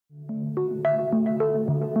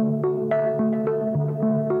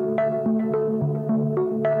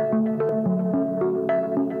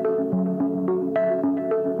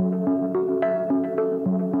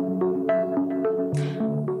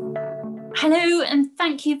Hello, and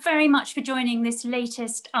thank you very much for joining this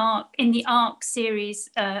latest in the Ark series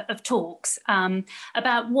of talks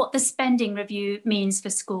about what the spending review means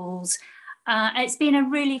for schools. It's been a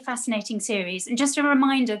really fascinating series, and just a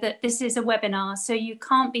reminder that this is a webinar, so you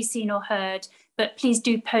can't be seen or heard, but please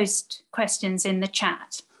do post questions in the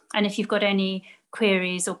chat. And if you've got any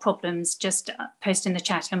queries or problems, just post in the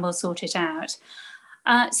chat and we'll sort it out.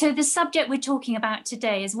 So the subject we're talking about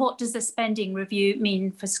today is what does the spending review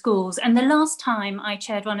mean for schools? And the last time I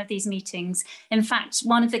chaired one of these meetings, in fact,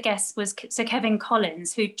 one of the guests was Sir Kevin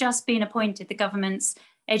Collins, who'd just been appointed the government's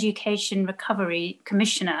Education Recovery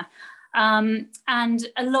Commissioner. And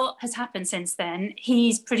a lot has happened since then.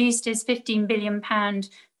 He's produced his £15 billion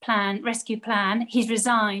rescue plan. He's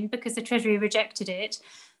resigned because the Treasury rejected it.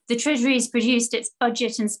 The Treasury has produced its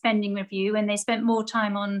budget and spending review, and they spent more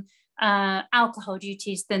time on alcohol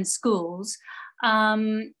duties than schools.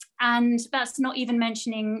 And that's not even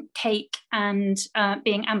mentioning cake and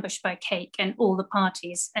being ambushed by cake and all the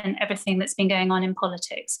parties and everything that's been going on in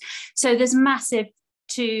politics. So there's masses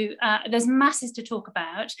to talk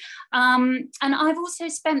about. And I've also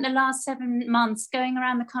spent the last 7 months going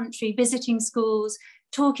around the country, visiting schools,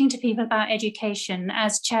 talking to people about education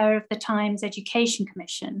as chair of the Times Education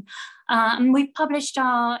Commission. And we've published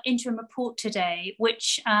our interim report today,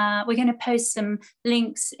 which we're going to post some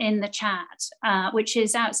links in the chat, which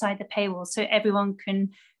is outside the paywall, so everyone can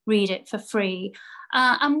read it for free.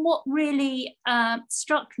 And what really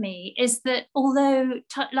struck me is that although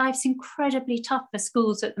life's incredibly tough for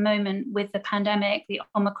schools at the moment with the pandemic, the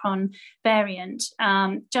Omicron variant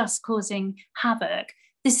just causing havoc,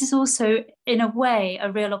 this is also, in a way,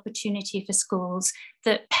 a real opportunity for schools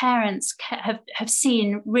that parents have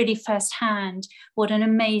seen really firsthand what an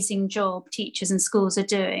amazing job teachers and schools are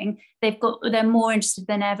doing. They're more interested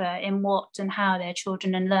than ever in what and how their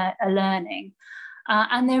children are learning.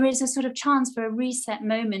 And there is a sort of chance for a reset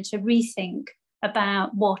moment to rethink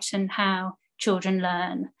about what and how children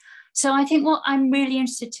learn. So I think what I'm really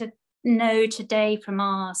interested to know today from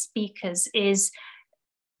our speakers is,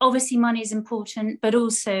 obviously money is important, but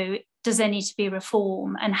also does there need to be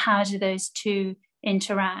reform, and how do those two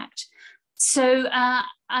interact? So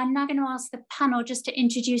I'm now going to ask the panel just to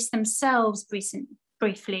introduce themselves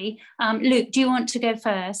briefly. Luke, do you want to go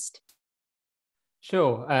first?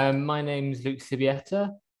 Sure. My name's Luke Sibieta,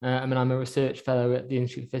 and I'm a research fellow at the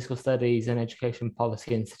Institute of Fiscal Studies and Education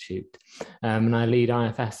Policy Institute, and I lead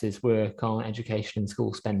IFS's work on education and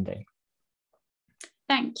school spending.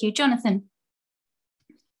 Thank you. Jonathan?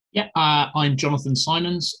 Yeah, I'm Jonathan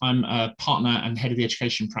Simons. I'm a partner and head of the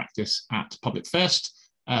education practice at Public First,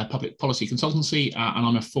 public policy consultancy, and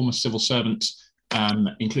I'm a former civil servant,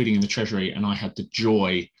 including in the Treasury, and I had the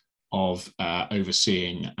joy of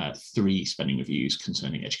overseeing 3 spending reviews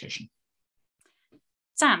concerning education.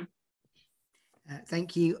 Sam?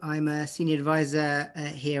 Thank you. I'm a senior advisor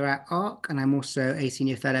here at Ark, and I'm also a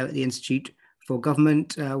senior fellow at the Institute for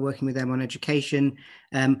Government, working with them on education.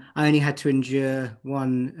 I only had to endure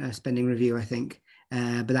one spending review, I think,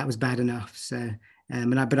 but that was bad enough. So,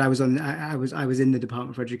 but I was in the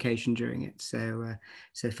Department for Education during it, so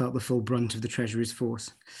felt the full brunt of the Treasury's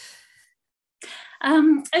force.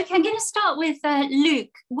 Okay, I'm going to start with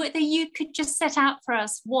Luke. Whether you could just set out for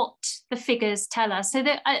us what the figures tell us. So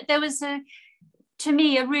there was to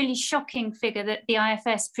me, a really shocking figure that the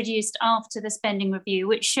IFS produced after the spending review,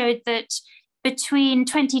 which showed that between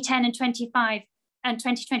 2010 and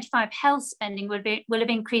 2025, health spending will have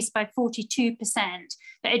increased by 42%,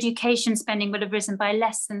 but education spending will have risen by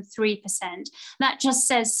less than 3%. That just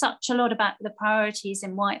says such a lot about the priorities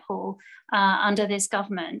in Whitehall under this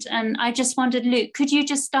government. And I just wondered, Luke, could you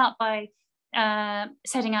just start by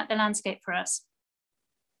setting out the landscape for us?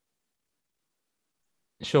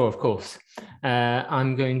 Sure, of course.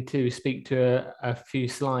 I'm going to speak to a few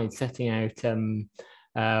slides setting out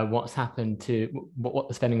what's happened to what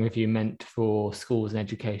the spending review meant for schools and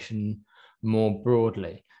education more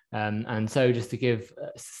broadly. And so just to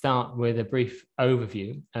start with a brief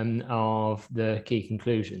overview of the key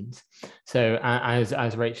conclusions. So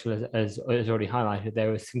as Rachel has already highlighted,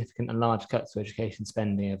 there were significant and large cuts to education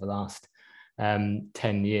spending over the last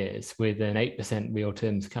 10 years, with an 8% real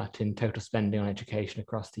terms cut in total spending on education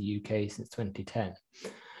across the UK since 2010.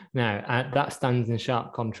 Now, that stands in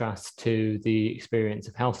sharp contrast to the experience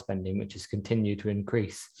of health spending, which has continued to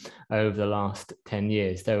increase over the last 10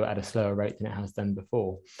 years, though at a slower rate than it has done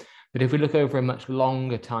before. But if we look over a much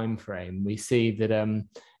longer time frame, we see that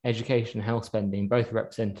education and health spending both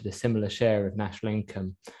represented a similar share of national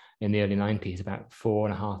income in the early 90s, about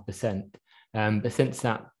 4.5%. But since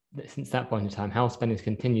that since that point in time, health spending has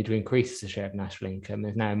continued to increase as a share of national income.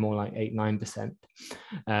 It's now more like 8-9%.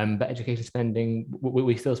 But education spending,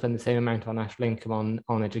 we still spend the same amount of our national income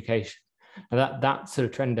on education. Now that sort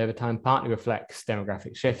of trend over time partly reflects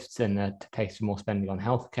demographic shifts and the taste for more spending on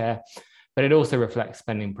healthcare, but it also reflects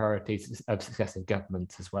spending priorities of successive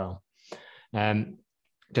governments as well.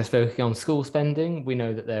 Just focusing on school spending, we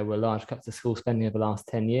know that there were large cuts of school spending over the last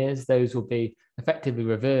 10 years. Those will be effectively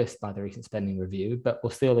reversed by the recent spending review, but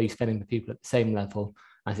will still leave spending per pupil at the same level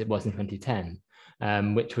as it was in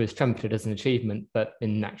 2010, which was trumpeted as an achievement, but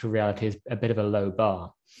in actual reality is a bit of a low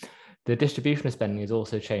bar. The distribution of spending has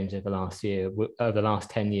also changed over the last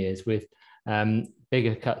 10 years, with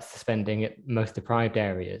bigger cuts to spending at most deprived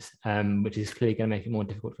areas, which is clearly going to make it more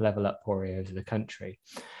difficult to level up poor areas of the country.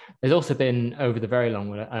 There's also been, over the very long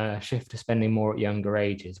run, a shift to spending more at younger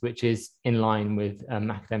ages, which is in line with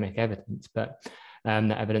academic evidence, but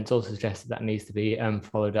that evidence also suggests that needs to be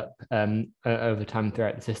followed up over time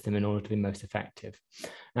throughout the system in order to be most effective.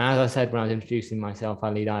 Now, as I said when I was introducing myself, I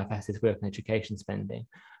lead IFS's work on education spending,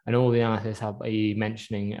 and all the analysis I'll be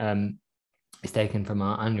mentioning is taken from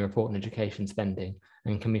our annual report on education spending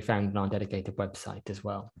and can be found on our dedicated website as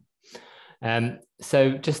well.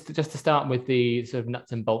 So just to start with the sort of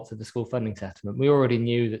nuts and bolts of the school funding settlement, we already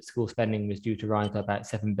knew that school spending was due to rise by about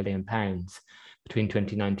 £7 billion between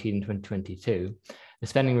 2019 and 2022. The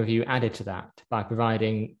spending review added to that by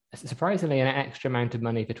providing, surprisingly, an extra amount of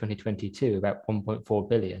money for 2022, about 1.4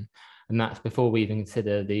 billion. And that's before we even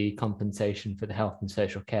consider the compensation for the health and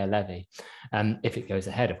social care levy, if it goes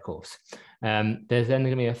ahead, of course. There's then going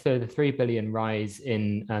to be a further 3 billion rise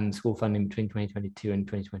in school funding between 2022 and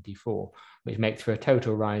 2024, which makes for a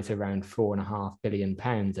total rise around £4.5 billion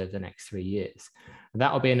over the next 3 years. And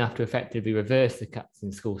that will be enough to effectively reverse the cuts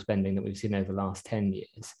in school spending that we've seen over the last 10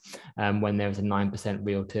 years, when there was a 9%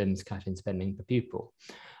 real terms cut in spending per pupil.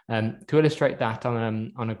 To illustrate that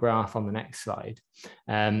on a graph on the next slide,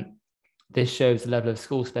 this shows the level of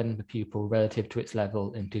school spending per pupil relative to its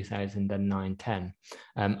level in 2009-10,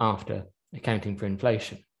 after accounting for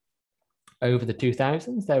inflation. Over the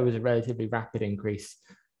 2000s, there was a relatively rapid increase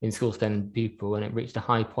in school spending per pupil, and it reached a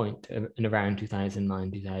high point in around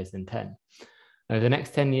 2009-2010. Over the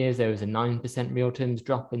next 10 years, there was a 9% real terms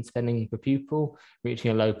drop in spending per pupil,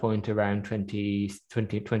 reaching a low point around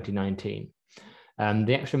 2019.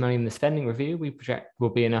 The extra money in the spending review we project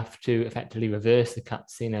will be enough to effectively reverse the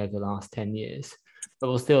cuts seen over the last 10 years, but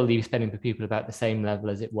will still leave spending per pupil about the same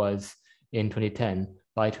level as it was in 2010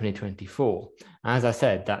 by 2024. As I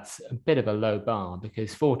said, that's a bit of a low bar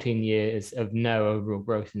because 14 years of no overall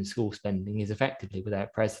growth in school spending is effectively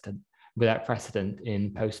without precedent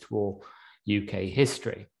in post-war UK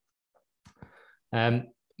history.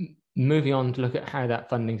 Moving on to look at how that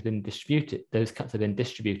funding's been distributed, those cuts have been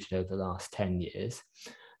distributed over the last 10 years.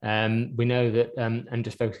 We know that, and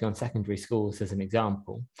just focusing on secondary schools as an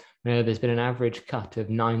example, we know there's been an average cut of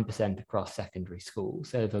 9% across secondary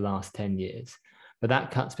schools over the last 10 years, but that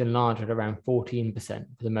cut's been larger at around 14%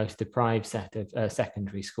 for the most deprived set of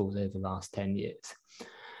secondary schools over the last 10 years.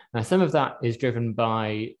 Now, some of that is driven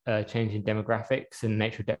by changing demographics and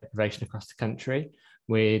nature of deprivation across the country,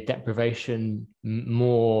 with deprivation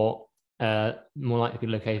more likely to be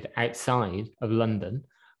located outside of London,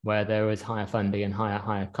 where there is higher funding and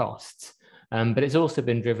higher costs. But it's also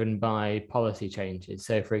been driven by policy changes.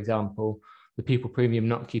 So, for example, the pupil premium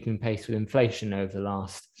not keeping pace with inflation over the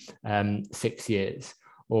last 6 years,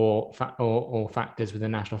 or factors with the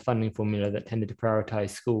national funding formula that tended to prioritise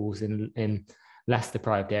schools in less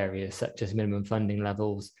deprived areas, such as minimum funding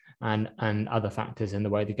levels and other factors in the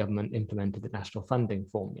way the government implemented the national funding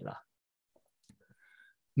formula.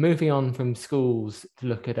 Moving on from schools to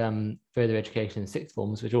look at further education in sixth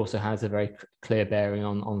forms, which also has a very clear bearing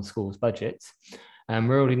on schools' budgets. We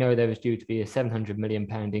already know there was due to be a £700 million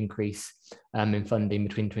increase in funding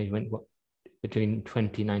between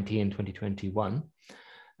 2019 and 2021.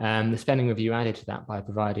 The spending review added to that by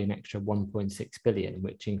providing an extra 1.6 billion,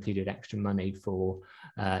 which included extra money for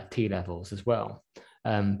T-levels as well.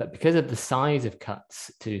 But because of the size of cuts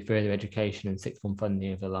to further education and sixth form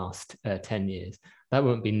funding over the last 10 years, that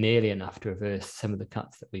won't be nearly enough to reverse some of the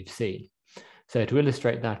cuts that we've seen. So to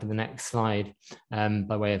illustrate that in the next slide,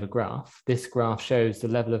 by way of a graph, this graph shows the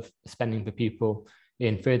level of spending per pupil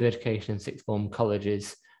in further education and sixth form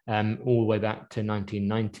colleges all the way back to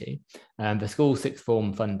 1990. The school sixth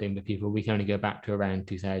form funding per pupil, we can only go back to around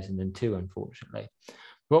 2002, unfortunately.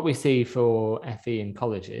 What we see for FE in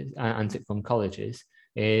colleges and sixth form colleges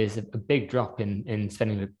is a big drop in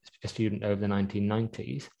spending per student over the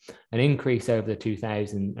 1990s, an increase over the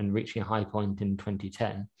 2000s and reaching a high point in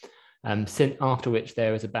 2010, after which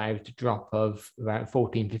there was about a drop of about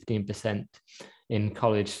 14-15% in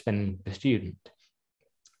college spending per student.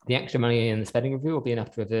 The extra money in the spending review will be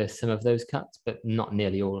enough to reverse some of those cuts, but not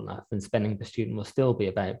nearly all enough, and spending per student will still be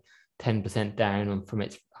about 10% down from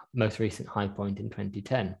its most recent high point in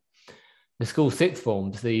 2010. The school sixth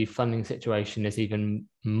forms, the funding situation is even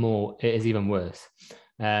worse.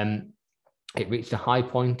 It reached a high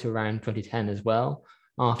point around 2010 as well,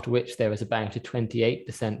 after which there was about a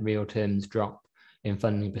 28% real terms drop in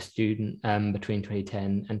funding per student between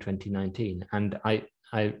 2010 and 2019.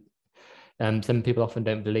 And some people often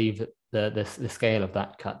don't believe that the scale of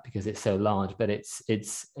that cut because it's so large, but it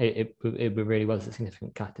really was a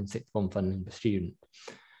significant cut in sixth form funding per student.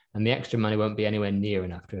 And the extra money won't be anywhere near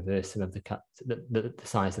enough to reverse some of the cuts, the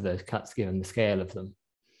size of those cuts, given the scale of them.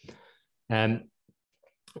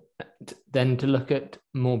 Then to look at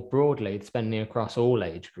more broadly the spending across all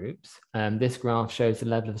age groups, this graph shows the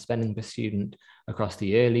level of spending per student across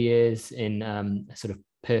the early years in sort of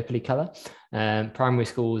purpley colour, primary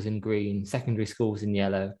schools in green, secondary schools in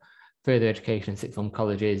yellow, further education and sixth form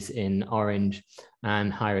colleges in orange,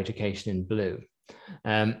 and higher education in blue.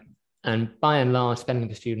 And by and large, spending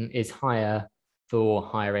per student is higher for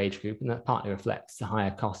higher age group, and that partly reflects the higher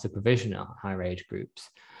cost of provision at higher age groups.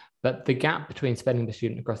 But the gap between spending per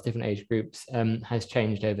student across different age groups has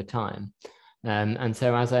changed over time. And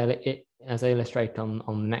so as I illustrate on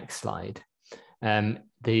the next slide, if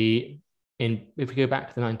we go back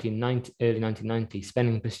to the early 1990s,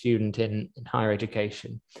 spending per student in higher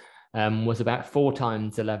education was about 4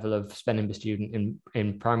 times the level of spending per student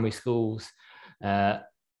in primary schools.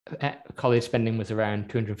 College spending was around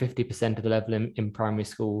 250% of the level in primary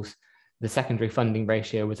schools. The secondary funding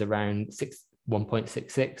ratio was around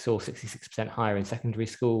 1.66 or 66% higher in secondary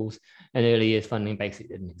schools, and early years funding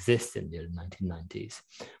basically didn't exist in the early 1990s.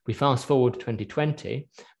 We fast forward to 2020,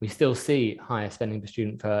 we still see higher spending per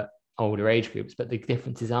student for older age groups, but the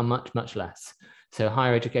differences are much, much less. So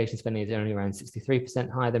higher education spending is only around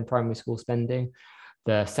 63% higher than primary school spending.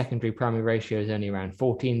 The secondary primary ratio is only around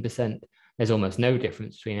 14%. There's almost no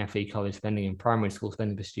difference between FE college spending and primary school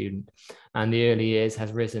spending per student. And the early years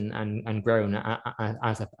has risen and grown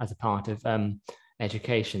as a part of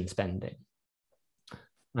education spending.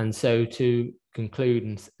 And so to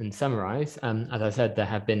conclude and summarize, as I said, there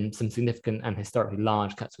have been some significant and historically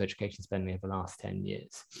large cuts of education spending over the last 10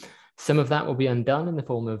 years. Some of that will be undone in the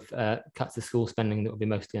form of cuts of school spending that will be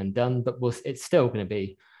mostly undone, but it's still going to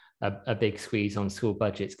be a big squeeze on school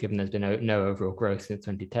budgets, given there's been no overall growth since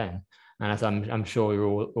 2010. And as I'm sure you're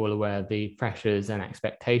all aware, the pressures and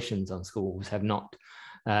expectations on schools have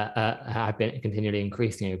been continually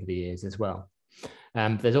increasing over the years as well.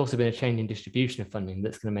 There's also been a change in distribution of funding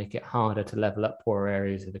that's going to make it harder to level up poorer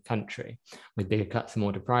areas of the country, with bigger cuts in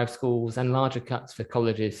more deprived schools and larger cuts for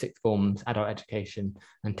colleges, sixth forms, adult education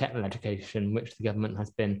and technical education, which the government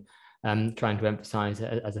has been trying to emphasise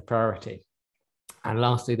as a priority. And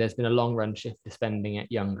lastly, there's been a long run shift to spending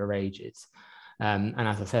at younger ages. And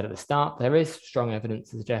as I said at the start, there is strong evidence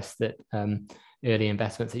to suggest that early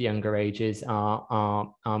investments at younger ages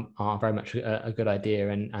are very much a good idea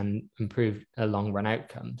and improve long run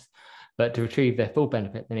outcomes. But to retrieve their full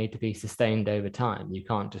benefit, they need to be sustained over time. You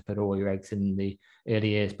can't just put all your eggs in the early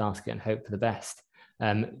years basket and hope for the best.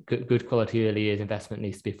 Good quality early years investment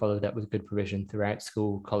needs to be followed up with good provision throughout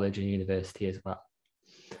school, college and university as well.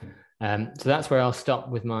 So that's where I'll stop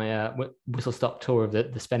with my whistle-stop tour of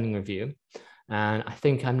the spending review. And I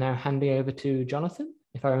think I'm now handing over to Jonathan,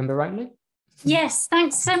 if I remember rightly. Yes,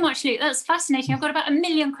 thanks so much, Luke. That's fascinating. I've got about 1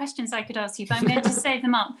 million questions I could ask you, but I'm going to save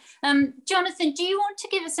them up. Jonathan, do you want to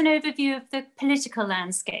give us an overview of the political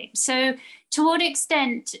landscape? So to what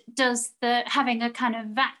extent does having a kind of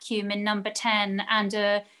vacuum in number 10 and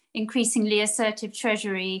a increasingly assertive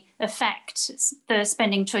Treasury affect the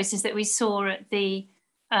spending choices that we saw at the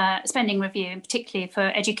spending review, particularly for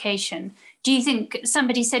education? Do you think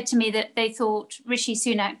somebody said to me that they thought Rishi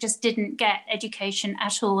Sunak just didn't get education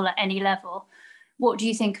at all at any level? What do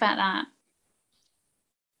you think about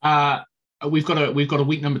that? We've got a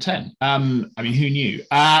week number 10. I mean, who knew?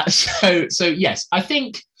 So yes, I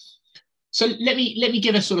think. So let me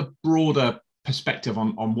give a sort of broader perspective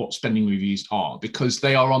on what spending reviews are, because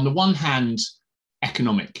they are on the one hand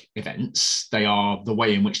economic events. They are the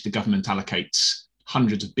way in which the government allocates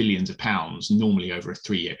hundreds of billions of pounds, normally over a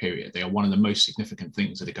 3-year period. They are one of the most significant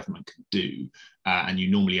things that a government can do, and you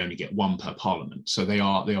normally only get one per parliament. So they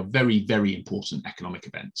are very, very important economic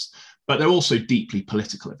events, but they're also deeply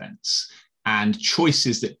political events. And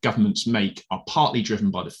choices that governments make are partly driven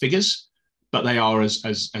by the figures, but they are,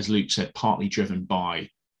 as Luke said, partly driven by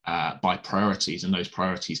by priorities, and those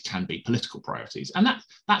priorities can be political priorities. And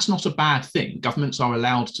that's not a bad thing. Governments are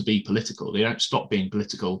allowed to be political. They don't stop being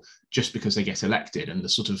political just because they get elected. And the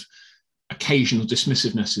sort of occasional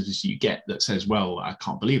dismissiveness as you get that says, well, I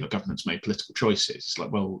can't believe a government's made political choices. It's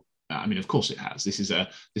like, well, I mean, of course it has. This is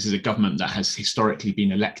a government that has historically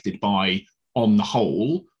been elected by, on the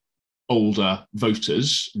whole, older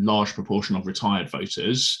voters, large proportion of retired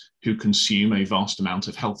voters who consume a vast amount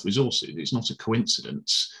of health resources. It's not a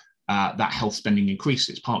coincidence that health spending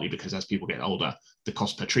increases, partly because as people get older, the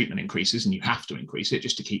cost per treatment increases and you have to increase it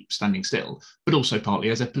just to keep standing still, but also partly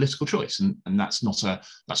as a political choice. And that's not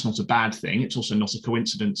a bad thing. It's also not a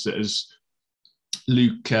coincidence that, as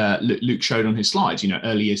Luke showed on his slides,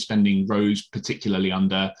 early years spending rose particularly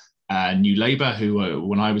under New Labour, who,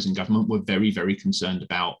 when I was in government, were very, very concerned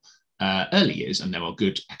about early years, and there are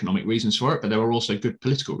good economic reasons for it, but there are also good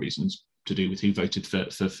political reasons to do with who voted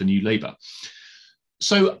for New Labour.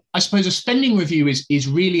 So I suppose a spending review is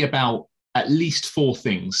really about at least four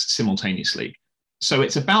things simultaneously. So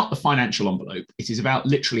it's about the financial envelope. It is about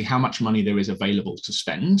literally how much money there is available to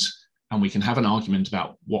spend, and we can have an argument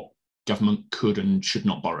about what government could and should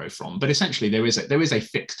not borrow from. But essentially, there is a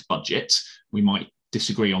fixed budget. We might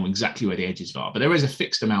disagree on exactly where the edges are, but there is a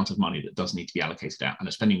fixed amount of money that does need to be allocated out, and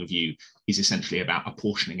a spending review is essentially about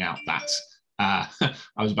apportioning out that. I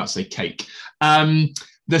was about to say cake.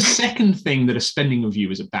 The second thing that a spending review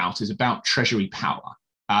is about Treasury power.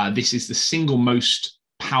 This is the single most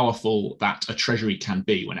powerful that a Treasury can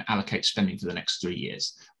be when it allocates spending for the next 3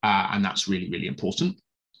 years, and that's really, really important.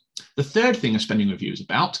 The third thing a spending review is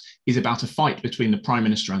about a fight between the Prime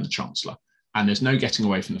Minister and the Chancellor. And there's no getting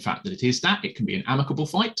away from the fact that it is that. It can be an amicable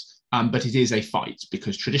fight, but it is a fight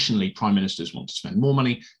because traditionally Prime Ministers want to spend more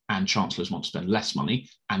money and Chancellors want to spend less money.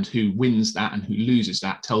 And who wins that and who loses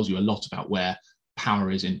that tells you a lot about where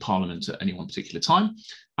power is in Parliament at any one particular time.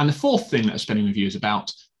 And the fourth thing that a spending review is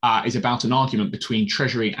about an argument between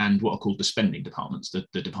Treasury and what are called the spending departments,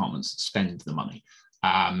 the departments that spend the money.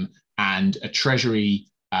 And a Treasury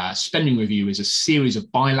spending review is a series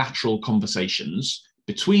of bilateral conversations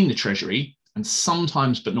between the Treasury and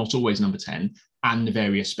sometimes, but not always, number 10, and the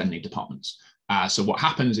various spending departments. So what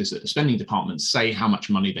happens is that the spending departments say how much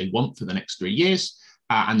money they want for the next 3 years,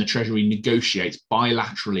 and the Treasury negotiates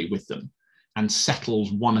bilaterally with them and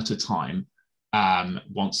settles one at a time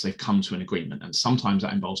once they've come to an agreement. And sometimes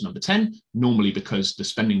that involves number 10, normally because the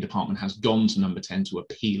spending department has gone to number 10 to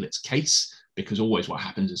appeal its case, because always what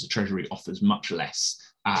happens is the Treasury offers much less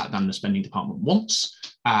than the spending department wants.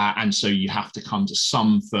 And so you have to come to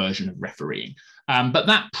some version of refereeing. But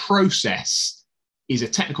that process is a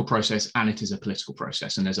technical process and it is a political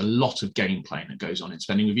process. And there's a lot of game playing that goes on in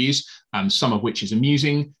spending reviews, some of which is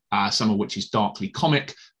amusing, some of which is darkly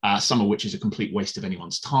comic, some of which is a complete waste of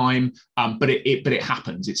anyone's time. But it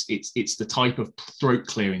happens. It's the type of throat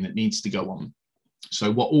clearing that needs to go on.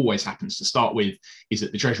 So what always happens to start with is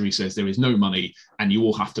that the Treasury says there is no money and you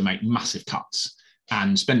all have to make massive cuts.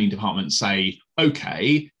 And spending departments say,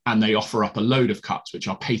 okay, and they offer up a load of cuts which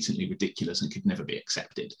are patently ridiculous and could never be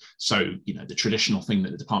accepted. So, the traditional thing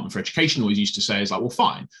that the Department for Education always used to say is like, well,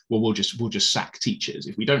 fine, well, we'll just sack teachers.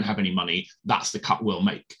 If we don't have any money, that's the cut we'll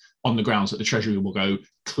make, on the grounds that the Treasury will go,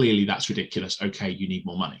 clearly that's ridiculous, okay, you need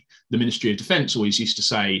more money. The Ministry of Defence always used to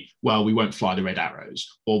say, well, we won't fly the red arrows,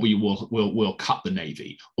 or we'll cut the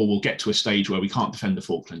Navy, or we'll get to a stage where we can't defend the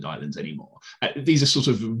Falkland Islands anymore. These are sort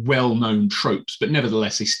of well-known tropes, but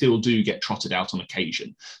nevertheless, they still do get trotted out on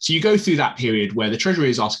occasion. So you go through that period where the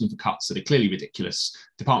Treasury is asking for cuts that are clearly ridiculous,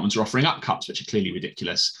 departments are offering up cuts which are clearly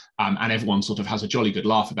ridiculous, and everyone sort of has a jolly good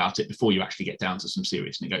laugh about it before you actually get down to some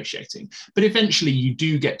serious negotiating. But eventually you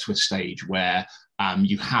do get to a stage where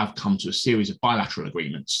you have come to a series of bilateral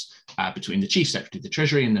agreements between the Chief Secretary of the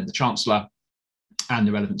Treasury and then the Chancellor and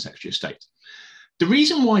the relevant Secretary of State. The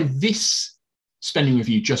reason why this spending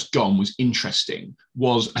review just gone was interesting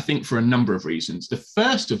was, I think, for a number of reasons. The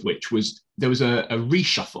first of which was there was a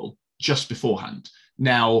reshuffle just beforehand.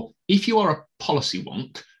 Now, if you are a policy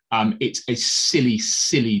wonk, it's a silly,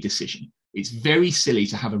 silly decision. It's very silly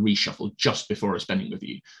to have a reshuffle just before a spending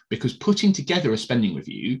review, because putting together a spending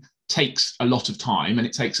review takes a lot of time and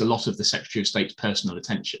it takes a lot of the Secretary of State's personal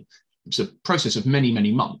attention. It's a process of many,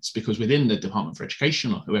 many months, because within the Department for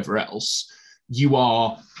Education or whoever else, you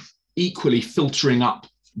are equally filtering up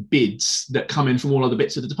bids that come in from all other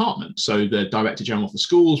bits of the department. So the Director General for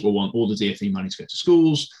Schools will want all the DfE money to go to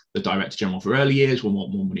schools. The Director General for Early Years will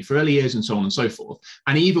want more money for early years, and so on and so forth.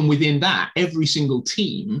 And even within that, every single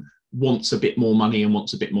team wants a bit more money and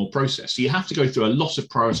wants a bit more process. So you have to go through a lot of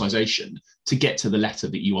prioritization to get to the letter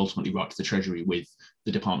that you ultimately write to the Treasury with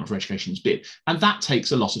the Department for Education's bid. And that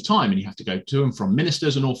takes a lot of time, and you have to go to and from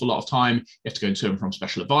ministers an awful lot of time. You have to go to and from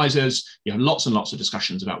special advisors. You have lots and lots of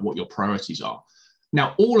discussions about what your priorities are.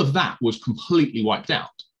 Now, all of that was completely wiped out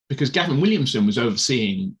because Gavin Williamson was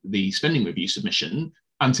overseeing the spending review submission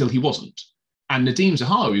until he wasn't. And Nadeem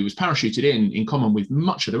Zahawi was parachuted in common with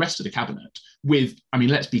much of the rest of the cabinet with, I mean,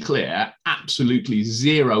 let's be clear, absolutely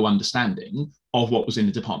zero understanding of what was in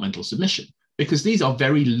the departmental submission. Because these are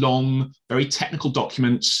very long, very technical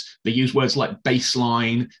documents. They use words like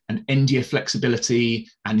baseline and end-year flexibility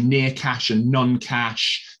and near cash and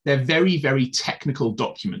non-cash. They're very, very technical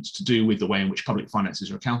documents to do with the way in which public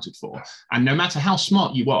finances are accounted for. And no matter how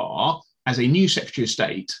smart you are, as a new Secretary of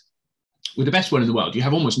State, with the best one in the world, you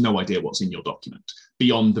have almost no idea what's in your document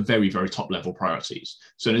beyond the very, very top level priorities.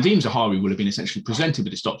 So Nadeem Zahawi will have been essentially presented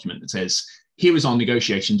with this document that says, here is our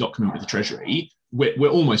negotiation document with the Treasury. We're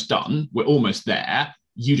almost done. We're almost there.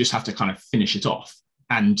 You just have to kind of finish it off.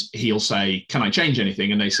 And he'll say, can I change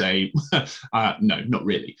anything? And they say, no, not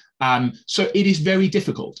really. So it is very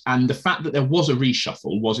difficult. And the fact that there was a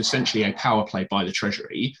reshuffle was essentially a power play by the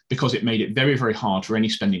Treasury because it made it very, very hard for any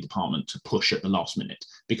spending department to push at the last minute.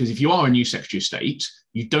 Because if you are a new Secretary of State,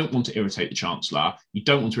 you don't want to irritate the Chancellor. You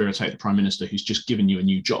don't want to irritate the Prime Minister who's just given you a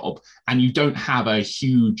new job. And you don't have a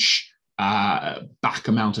huge back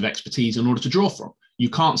amount of expertise in order to draw from. You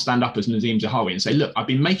can't stand up as Nadeem Zahawi and say, look, I've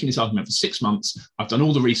been making this argument for 6 months. I've done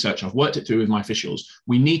all the research. I've worked it through with my officials.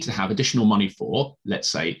 We need to have additional money for, let's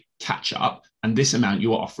say, catch up. And this amount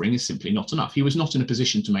you are offering is simply not enough. He was not in a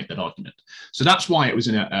position to make that argument. So that's why it was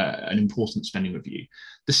an important spending review.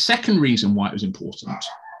 The second reason why it was important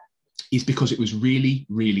is because it was really,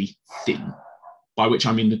 really thin, by which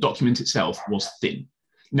I mean the document itself was thin.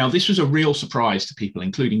 Now, this was a real surprise to people,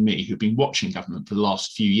 including me, who've been watching government for the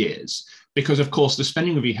last few years, because, of course, the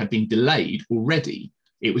spending review had been delayed already.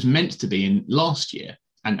 It was meant to be in last year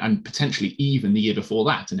and potentially even the year before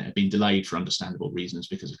that, and it had been delayed for understandable reasons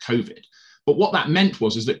because of COVID. But what that meant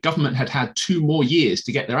was that government had had 2 more years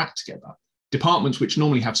to get their act together. Departments which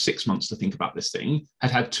normally have 6 months to think about this thing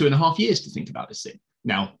had 2.5 years to think about this thing.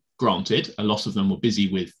 Now, granted, a lot of them were busy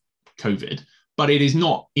with COVID, but it is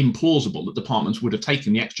not implausible that departments would have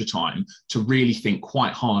taken the extra time to really think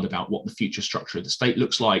quite hard about what the future structure of the state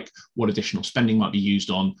looks like, what additional spending might be used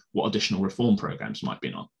on, what additional reform programs might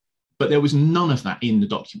be on. But there was none of that in the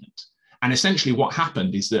document. And essentially what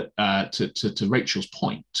happened is that, to Rachel's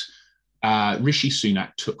point, Rishi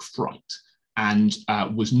Sunak took fright and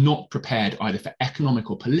was not prepared either for economic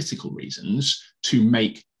or political reasons to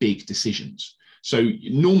make big decisions. So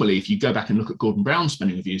normally, if you go back and look at Gordon Brown's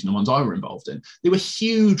spending reviews and the ones I were involved in, they were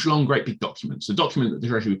huge, long, great big documents. The document that the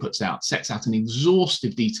Treasury puts out sets out in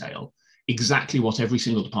exhaustive detail exactly what every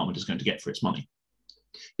single department is going to get for its money.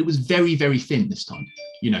 It was very, very thin this time.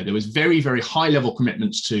 You know, there was very, very high level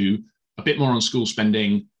commitments to a bit more on school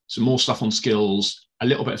spending, some more stuff on skills, a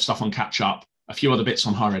little bit of stuff on catch up, a few other bits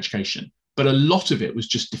on higher education. But a lot of it was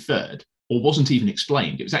just deferred or wasn't even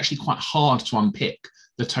explained. It was actually quite hard to unpick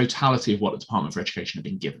the totality of what the Department for Education had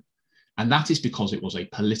been given. And that is because it was a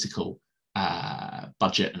political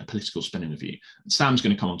budget and a political spending review. And Sam's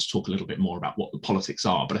going to come on to talk a little bit more about what the politics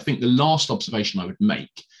are. But I think the last observation I would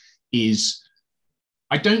make is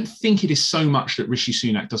I don't think it is so much that Rishi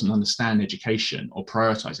Sunak doesn't understand education or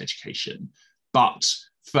prioritize education, but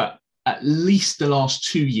for at least the last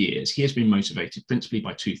 2 years, he has been motivated principally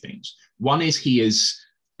by 2 things. One is he is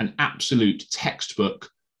an absolute textbook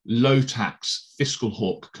low tax, fiscal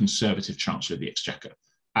hawk, conservative Chancellor of the Exchequer.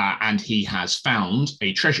 And he has found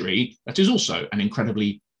a Treasury that is also an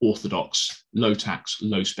incredibly orthodox, low tax,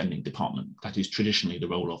 low spending department. That is traditionally the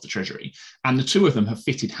role of the Treasury. And the 2 of them have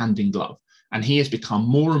fitted hand in glove. And he has become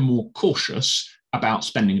more and more cautious about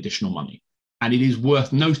spending additional money. And it is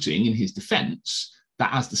worth noting in his defence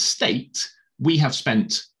that as the state, we have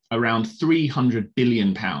spent around £300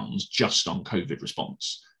 billion just on COVID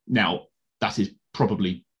response. Now, that is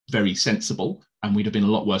probably very sensible, and we'd have been a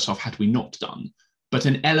lot worse off had we not done. But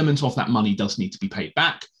an element of that money does need to be paid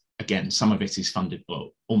back. Again, some of it is funded, well,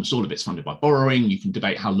 almost all of it's funded by borrowing. You can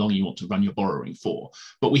debate how long you want to run your borrowing for.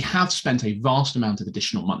 But we have spent a vast amount of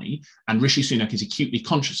additional money, and Rishi Sunak is acutely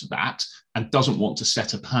conscious of that and doesn't want to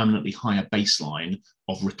set a permanently higher baseline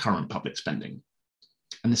of recurrent public spending.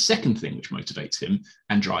 And the second thing which motivates him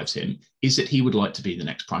and drives him is that he would like to be the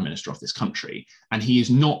next Prime Minister of this country. And he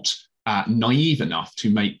is not naive enough to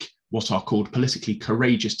make what are called politically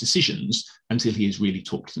courageous decisions until he has really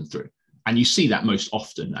talked them through. And you see that most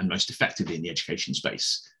often and most effectively in the education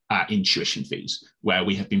space in tuition fees, where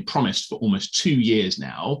we have been promised for almost 2 years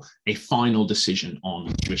now a final decision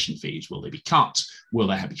on tuition fees. Will they be cut? Will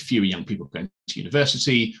there be fewer young people going to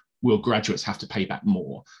university? will graduates have to pay back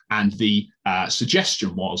more? And the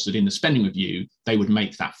suggestion was that in the spending review, they would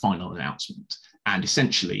make that final announcement. And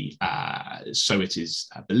essentially, so it is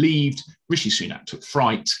believed, Rishi Sunak took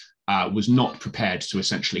fright, was not prepared to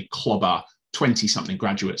essentially clobber 20-something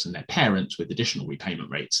graduates and their parents with additional repayment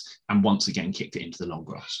rates, and once again kicked it into the long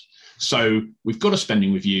grass. So we've got a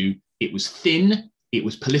spending review. It was thin, it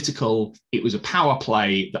was political, it was a power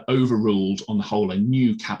play that overruled on the whole a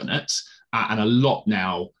new cabinet, and a lot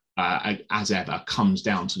now, as ever, comes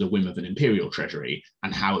down to the whim of an imperial treasury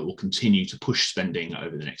and how it will continue to push spending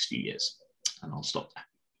over the next few years. And I'll stop there.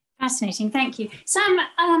 Fascinating, thank you. Sam,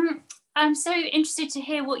 I'm so interested to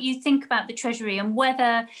hear what you think about the Treasury and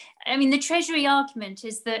whether, I mean, the Treasury argument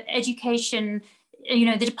is that education, you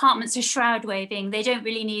know, the departments are shroud waving, they don't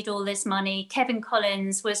really need all this money. Kevin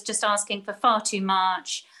Collins was just asking for far too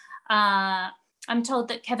much. I'm told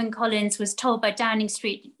that Kevin Collins was told by Downing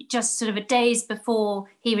Street just sort of a days before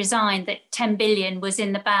he resigned that 10 billion was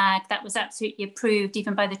in the bag. That was absolutely approved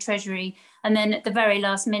even by the Treasury. And then at the very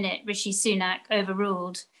last minute, Rishi Sunak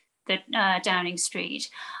overruled the Downing Street.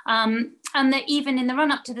 And that even in the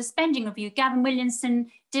run-up to the spending review, Gavin Williamson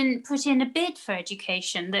didn't put in a bid for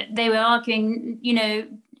education, that they were arguing, you know,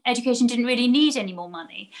 education didn't really need any more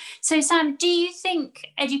money. So Sam, do you think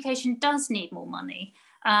education does need more money?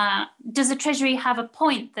 Does the Treasury have a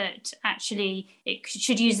point that actually it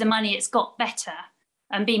should use the money it's got better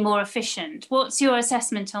and be more efficient? What's your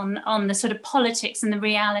assessment on the sort of politics and the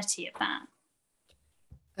reality of that?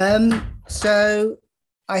 So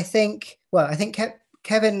I think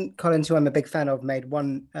Kevin Collins, who I'm a big fan of, made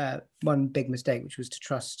one big mistake, which was to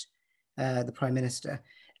trust the Prime Minister.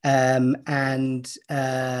 And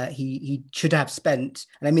he should have spent,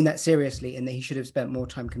 and I mean that seriously, in that he should have spent more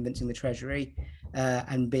time convincing the Treasury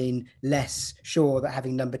and been less sure that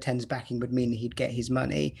having number 10's backing would mean he'd get his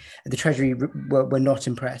money. The Treasury were not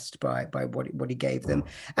impressed by what he gave them.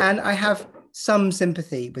 And I have some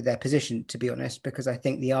sympathy with their position, to be honest, because I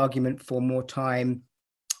think the argument for more time,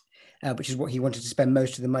 which is what he wanted to spend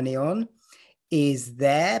most of the money on, is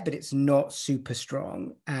there, but it's not super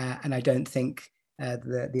strong. And I don't think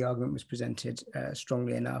the argument was presented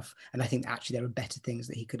strongly enough. And I think actually there are better things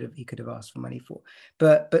that he could have asked for money for.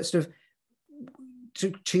 But sort of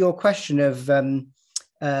to your question of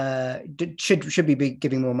should we be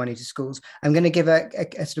giving more money to schools, I'm going to give a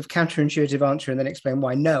sort of counterintuitive answer and then explain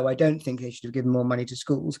why. No, I don't think they should have given more money to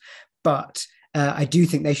schools, but I do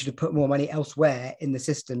think they should have put more money elsewhere in the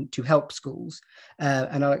system to help schools,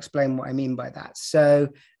 and I'll explain what I mean by that. So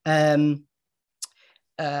when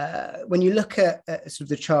you look at sort of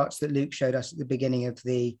the charts that Luke showed us at the beginning of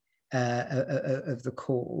the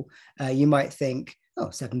call, you might think, oh,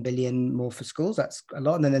 7 billion more for schools, that's a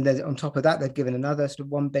lot. And then there's, on top of that, they've given another sort of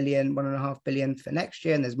 1 billion, 1.5 billion for next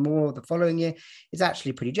year, and there's more the following year. It's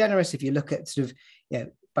actually pretty generous. If you look at sort of, you know,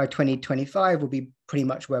 by 2025, we'll be pretty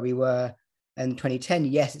much where we were in 2010.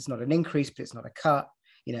 Yes, it's not an increase, but it's not a cut.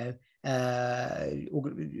 You know,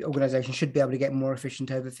 organizations should be able to get more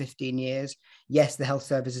efficient over 15 years. Yes, the health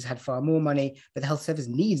services had far more money, but the health service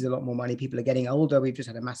needs a lot more money. People are getting older. We've just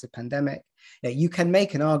had a massive pandemic. You can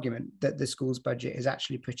make an argument that the school's budget is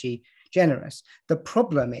actually pretty generous. The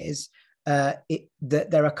problem is that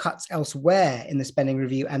there are cuts elsewhere in the spending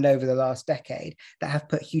review and over the last decade that have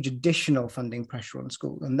put huge additional funding pressure on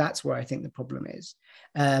schools. And that's where I think the problem is.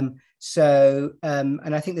 And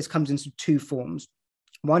I think this comes into two forms.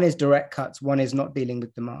 One is direct cuts, one is not dealing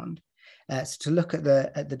with demand. So to look at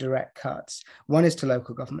the direct cuts, one is to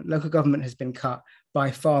local government. Local government has been cut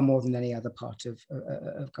by far more than any other part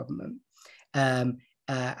of government. And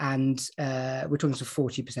we're talking to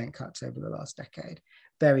 40% cuts over the last decade,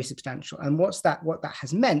 very substantial. And what that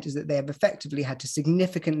has meant is that they have effectively had to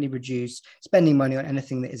significantly reduce spending money on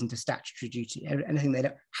anything that isn't a statutory duty, anything they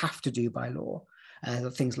don't have to do by law,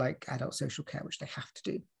 things like adult social care, which they have to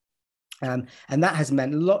do. And that has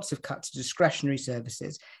meant lots of cuts to discretionary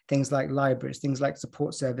services, things like libraries, things like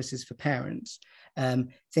support services for parents,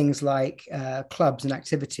 things like clubs and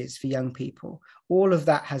activities for young people. All of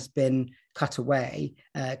that has been cut away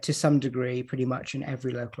to some degree, pretty much in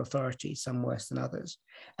every local authority, some worse than others.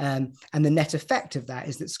 And the net effect of that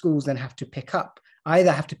is that schools then have to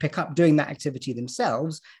either have to pick up doing that activity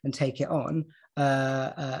themselves and take it on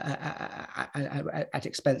at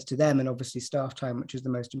expense to them and obviously staff time, which is the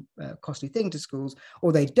most costly thing to schools,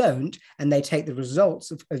 or they don't, and they take the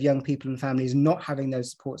results of young people and families not having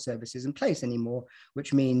those support services in place anymore,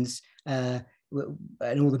 which means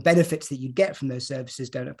and all the benefits that you get from those services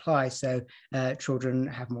don't apply. So children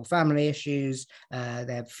have more family issues,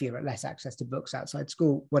 they have less access to books outside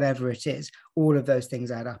school, whatever it is. All of those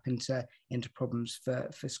things add up into problems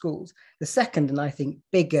for schools. The second, and I think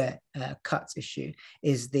bigger cuts issue,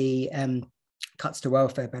 is the cuts to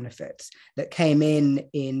welfare benefits that came in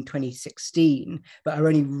 2016, but are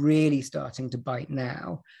only really starting to bite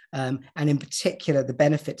now. And in particular, the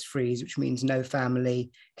benefits freeze, which means no family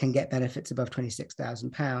can get benefits above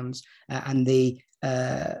 £26,000, and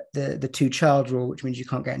the two-child rule, which means you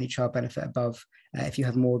can't get any child benefit above if you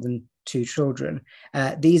have more than 2 children.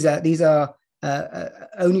 These are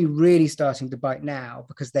only really starting to bite now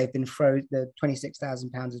because they've been frozen. The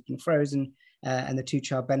 £26,000 has been frozen, and the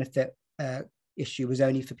two-child benefit issue was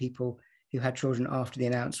only for people who had children after the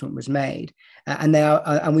announcement was made, and they are,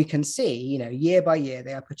 and we can see, year by year,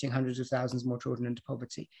 they are putting hundreds of thousands more children into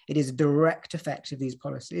poverty. It is a direct effect of these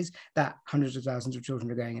policies that hundreds of thousands of children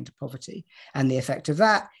are going into poverty, and the effect of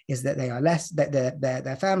that is that they are less, that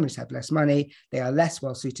their families have less money, they are less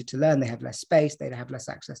well suited to learn, they have less space, they have less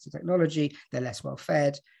access to technology, they're less well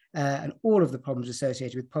fed. And all of the problems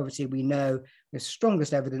associated with poverty, we know the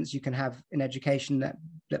strongest evidence you can have in education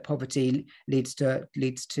that poverty leads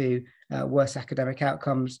to worse academic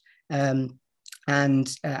outcomes, and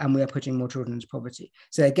we are putting more children into poverty.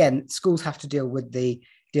 So again, schools have to deal with the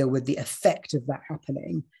effect of that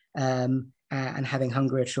happening, and having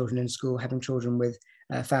hungrier children in school, having children with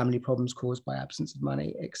family problems caused by absence of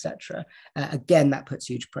money, etc. Again, that puts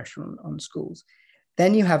huge pressure on schools.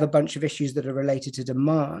 Then you have a bunch of issues that are related to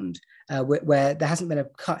demand, where there hasn't been a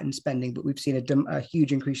cut in spending, but we've seen a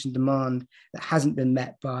huge increase in demand that hasn't been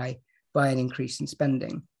met by an increase in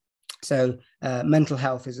spending. So mental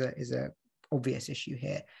health is a obvious issue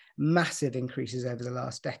here. Massive increases over the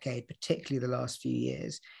last decade, particularly the last few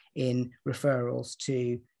years, in referrals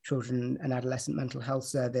to children and adolescent mental health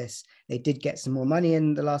service. They did get some more money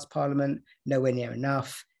in the last parliament, nowhere near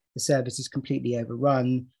enough. The service is completely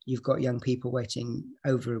overrun. You've got young people waiting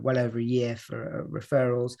well over a year for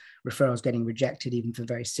referrals getting rejected even for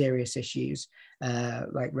very serious issues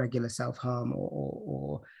like regular self-harm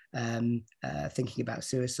or thinking about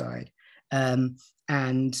suicide.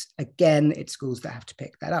 And again, it's schools that have to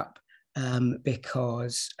pick that up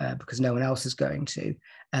because no one else is going to.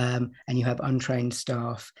 And you have untrained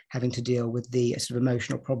staff having to deal with the sort of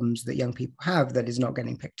emotional problems that young people have that is not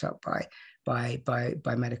getting picked up by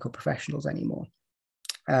medical professionals anymore.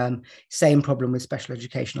 Same problem with special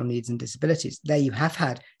educational needs and disabilities. There you have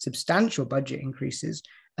had substantial budget increases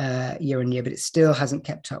year on year, but it still hasn't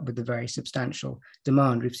kept up with the very substantial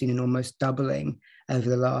demand. We've seen an almost doubling over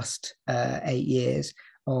the last 8 years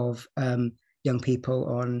of young people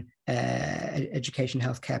on education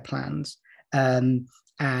healthcare plans. And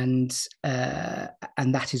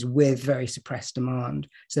that is with very suppressed demand.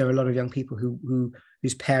 So there are a lot of young people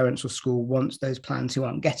whose parents or school wants those plans who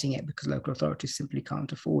aren't getting it because local authorities simply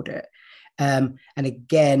can't afford it. And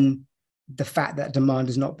again, the fact that demand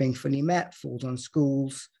is not being fully met falls on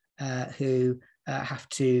schools who have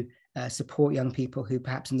to support young people who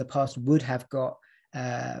perhaps in the past would have got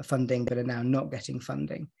funding but are now not getting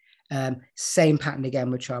funding. Same pattern again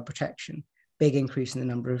with child protection. Big increase in the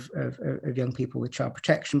number of young people with child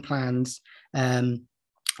protection plans.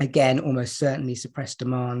 Again, almost certainly suppressed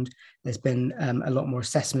demand. There's been a lot more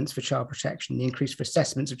assessments for child protection. The increase for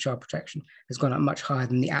assessments of child protection has gone up much higher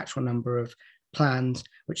than the actual number of plans,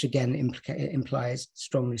 which again implies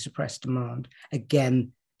strongly suppressed demand.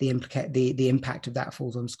 Again, the impact of that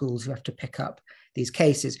falls on schools who have to pick up these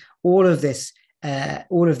cases. All of the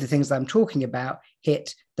things that I'm talking about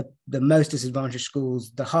hit the most disadvantaged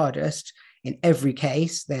schools the hardest. In every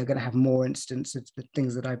case, they're going to have more instances of the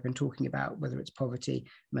things that I've been talking about, whether it's poverty,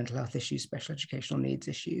 mental health issues, special educational needs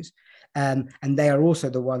issues. And they are also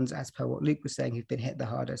the ones, as per what Luke was saying, who've been hit the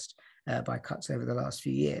hardest by cuts over the last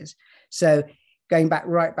few years. So going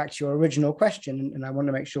right back to your original question, and I want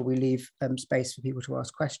to make sure we leave space for people to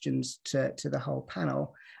ask questions to the whole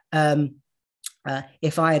panel.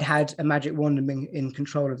 If I had a magic wand and been in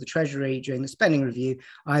control of the Treasury during the spending review,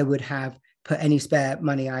 I would have put any spare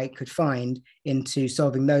money I could find into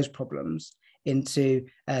solving those problems, into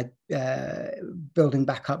building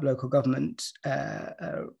back up local government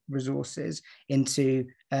resources, into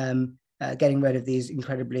getting rid of these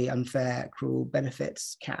incredibly unfair, cruel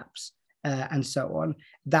benefits caps, and so on.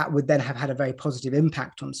 That would then have had a very positive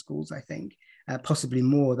impact on schools, I think, possibly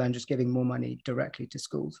more than just giving more money directly to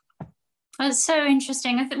schools. That's so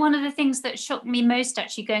interesting. I think one of the things that shocked me most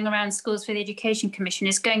actually going around schools for the Education Commission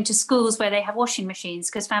is going to schools where they have washing machines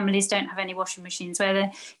because families don't have any washing machines, where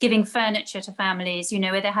they're giving furniture to families,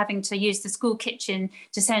 where they're having to use the school kitchen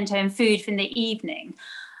to send home food from the evening.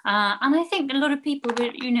 And I think a lot of people,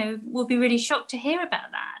 will be really shocked to hear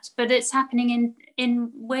about that. But it's happening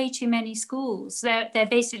in way too many schools. They're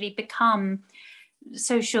basically become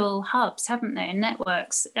social hubs, haven't they, and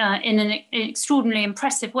networks in an extraordinarily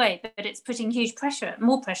impressive way, but it's putting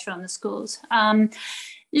more pressure on the schools.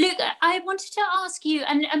 Luke, I wanted to ask you,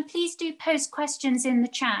 and please do post questions in the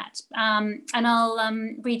chat, and I'll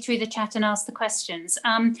read through the chat and ask the questions.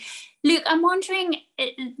 Luke, I'm wondering,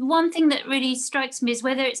 one thing that really strikes me is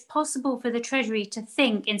whether it's possible for the Treasury to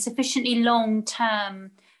think in sufficiently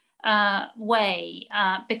long-term way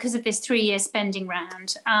because of this 3-year spending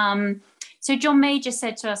round. So John Major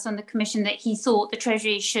said to us on the Commission that he thought the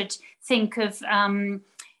Treasury should think of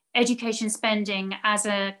education spending as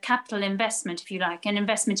a capital investment, if you like, an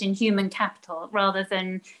investment in human capital rather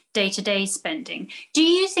than day-to-day spending. Do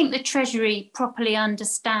you think the Treasury properly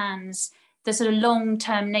understands the sort of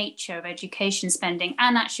long-term nature of education spending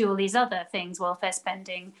and actually all these other things, welfare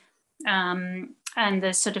spending, and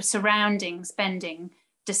the sort of surrounding spending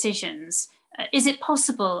decisions? Is it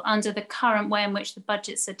possible under the current way in which the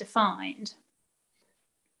budgets are defined?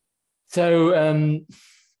 So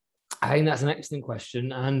I think that's an excellent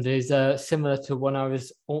question, and is similar to one I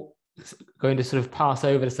was going to sort of pass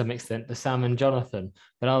over to some extent to Sam and Jonathan.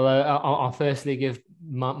 But I'll firstly give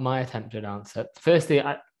my attempted answer. Firstly,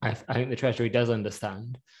 I think the Treasury does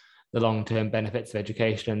understand the long-term benefits of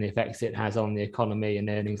education and the effects it has on the economy and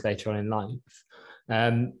earnings later on in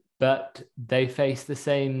life. But they face the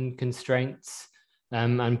same constraints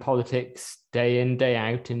and politics day in, day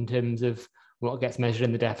out in terms of what gets measured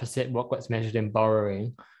in the deficit, what gets measured in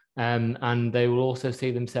borrowing. And they will also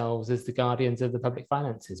see themselves as the guardians of the public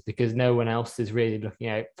finances because no one else is really looking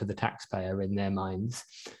out for the taxpayer in their minds.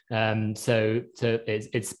 So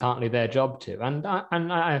it's partly their job to. And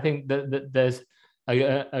I think that there's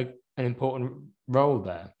an important role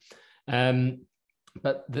there.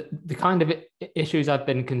 But the kind of issues I've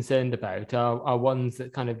been concerned about are ones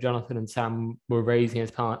that kind of Jonathan and Sam were raising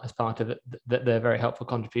as part of it, that they're very helpful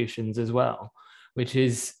contributions as well, which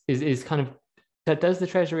is kind of, does the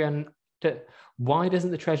Treasury why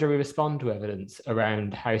doesn't the Treasury respond to evidence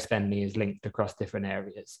around how spending is linked across different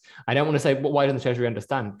areas? I don't want to say, well, why doesn't the Treasury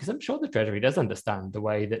understand? Because I'm sure the Treasury does understand the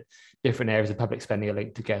way that different areas of public spending are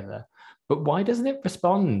linked together. But why doesn't it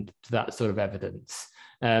respond to that sort of evidence?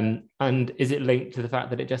 And is it linked to the fact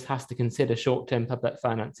that it just has to consider short-term public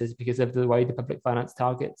finances because of the way the public finance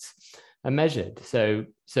targets are measured? So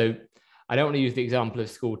I don't want to use the example of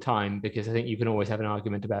school time because I think you can always have an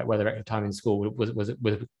argument about whether extra time in school was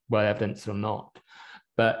well evidenced or not.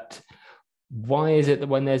 But why is it that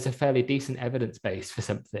when there's a fairly decent evidence base for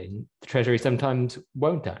something, the Treasury sometimes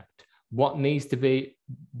won't act? What needs to be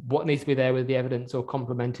there with the evidence or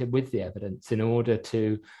complemented with the evidence in order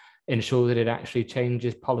to ensure that it actually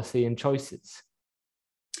changes policy and choices?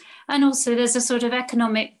 And also there's a sort of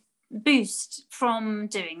economic boost from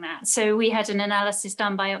doing that. So we had an analysis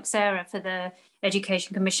done by Oxera for the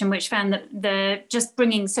Education Commission, which found that just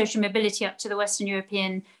bringing social mobility up to the Western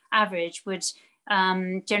European average would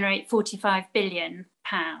generate £45 billion.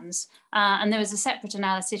 And there was a separate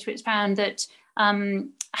analysis which found that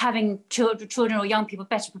having children or young people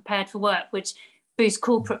better prepared for work would boost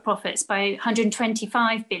corporate profits by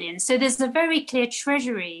 125 billion. So there's a very clear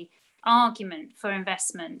Treasury argument for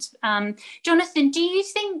investment. Jonathan, do you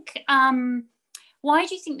think, why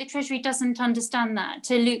do you think the Treasury doesn't understand that,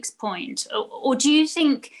 to Luke's point? Or do you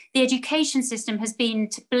think the education system has been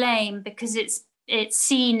to blame because it's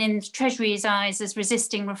seen in the Treasury's eyes as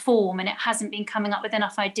resisting reform and it hasn't been coming up with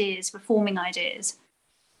enough reforming ideas?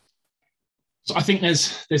 So I think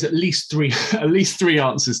there's at least three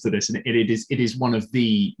answers to this, and it is one of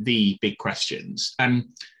the big questions.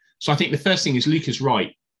 So I think the first thing is Luke is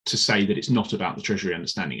right to say that it's not about the Treasury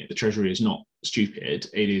understanding it. The Treasury is not stupid.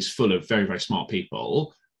 It is full of very, very smart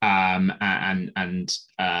people and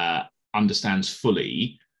understands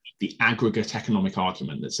fully the aggregate economic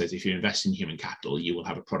argument that says if you invest in human capital, you will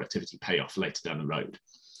have a productivity payoff later down the road.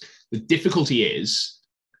 The difficulty is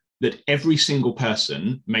that every single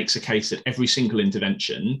person makes a case that every single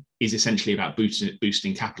intervention is essentially about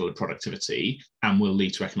boosting capital and productivity and will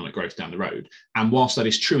lead to economic growth down the road. And whilst that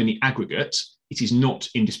is true in the aggregate, it is not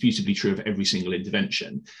indisputably true of every single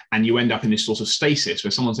intervention. And you end up in this sort of stasis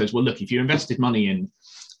where someone says, well, look, if you invested money in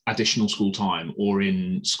additional school time or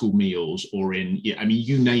in school meals or in,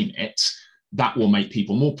 you name it, that will make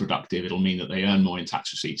people more productive. It'll mean that they earn more in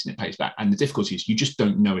tax receipts and it pays back. And the difficulty is you just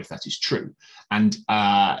don't know if that is true. And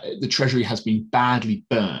the Treasury has been badly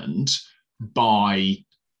burned by,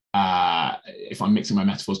 if I'm mixing my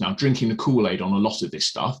metaphors now, drinking the Kool-Aid on a lot of this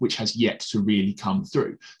stuff, which has yet to really come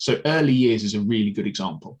through. So early years is a really good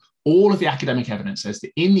example. All of the academic evidence says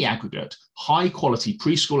that in the aggregate, high quality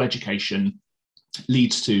preschool education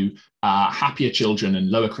leads to happier children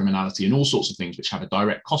and lower criminality and all sorts of things which have a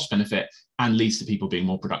direct cost benefit and leads to people being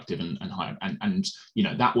more productive and higher. And you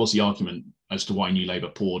know, that was the argument as to why New Labour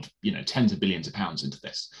poured, you know, tens of billions of pounds into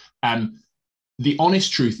this. The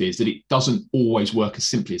honest truth is that it doesn't always work as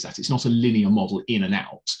simply as that. It's not a linear model in and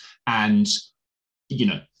out. And, you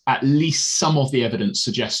know, at least some of the evidence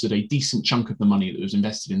suggests that a decent chunk of the money that was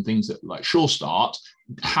invested in things that, like Sure Start,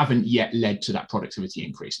 haven't yet led to that productivity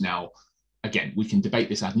increase. Now, again, we can debate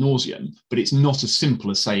this ad nauseum, but it's not as simple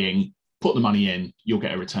as saying, put the money in, you'll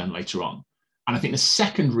get a return later on. And I think the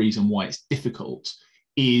second reason why it's difficult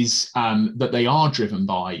is that they are driven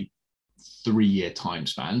by 3-year time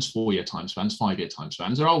spans, 4-year time spans, 5-year time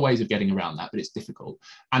spans. There are ways of getting around that, but it's difficult.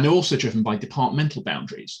 And they're also driven by departmental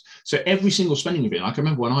boundaries. So every single spending review, like I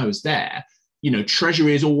remember when I was there, you know,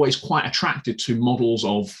 Treasury is always quite attracted to models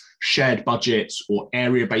of shared budgets or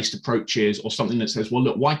area-based approaches or something that says, well,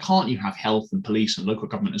 look, why can't you have health and police and local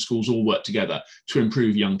government and schools all work together to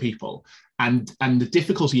improve young people? And the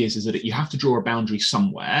difficulty is that you have to draw a boundary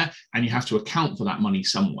somewhere and you have to account for that money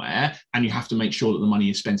somewhere and you have to make sure that the money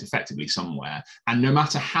is spent effectively somewhere. And no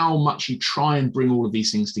matter how much you try and bring all of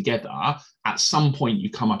these things together, at some point you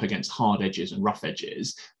come up against hard edges and rough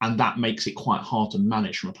edges, and that makes it quite hard to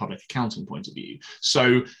manage from a public accounting point of view.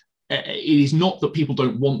 So it is not that people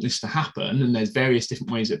don't want this to happen, and there's various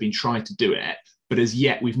different ways that have been tried to do it, but as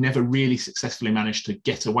yet we've never really successfully managed to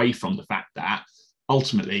get away from the fact that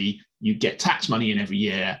ultimately you get tax money in every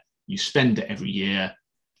year, you spend it every year,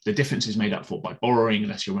 the difference is made up for by borrowing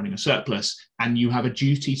unless you're running a surplus, and you have a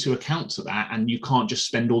duty to account to that, and you can't just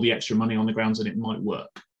spend all the extra money on the grounds that it might work.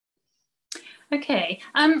 Okay,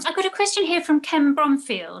 I've got a question here from Ken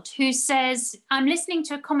Bromfield, who says, I'm listening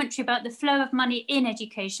to a commentary about the flow of money in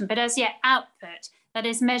education, but as yet output, that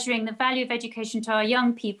is measuring the value of education to our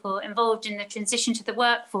young people involved in the transition to the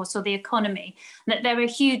workforce or the economy, and that there are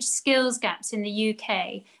huge skills gaps in the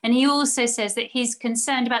UK. And he also says that he's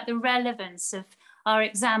concerned about the relevance of our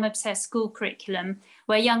exam-obsessed school curriculum,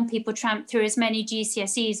 where young people tramp through as many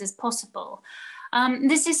GCSEs as possible.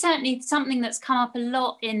 This is certainly something that's come up a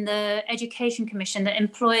lot in the Education Commission, that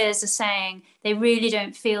employers are saying they really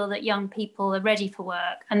don't feel that young people are ready for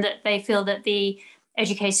work, and that they feel that the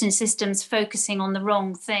education system's focusing on the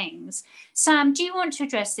wrong things. Sam, do you want to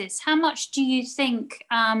address this? How much do you think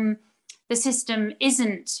the system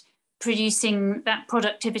isn't producing that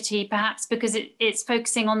productivity, perhaps because it's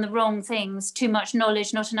focusing on the wrong things, too much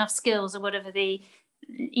knowledge, not enough skills, or whatever the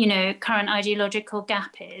current ideological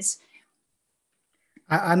gap is?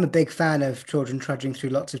 I'm a big fan of children trudging through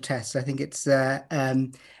lots of tests. I think it's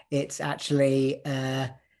actually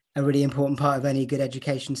a really important part of any good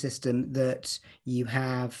education system that you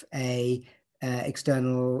have a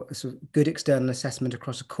good external assessment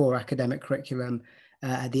across a core academic curriculum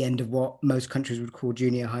at the end of what most countries would call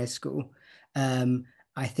junior high school.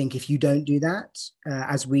 I think if you don't do that,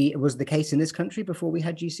 as was the case in this country before we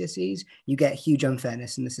had GCSEs, you get huge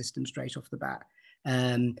unfairness in the system straight off the bat.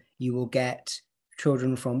 You will get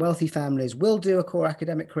children from wealthy families will do a core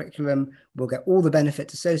academic curriculum, will get all the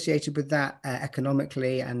benefits associated with that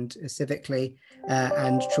economically and civically,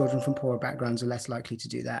 and children from poorer backgrounds are less likely to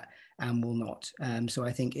do that and will not. So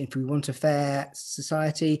I think if we want a fair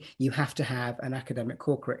society, you have to have an academic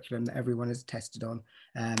core curriculum that everyone is tested on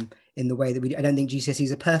in the way that I don't think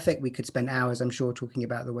GCSEs are perfect. We could spend hours, I'm sure, talking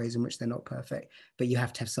about the ways in which they're not perfect, but you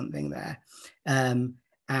have to have something there.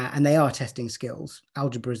 And they are testing skills.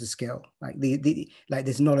 Algebra is a skill. Like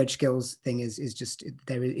this knowledge skills thing is just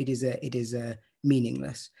there. It is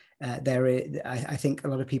meaningless. I think a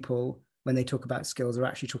lot of people, when they talk about skills, are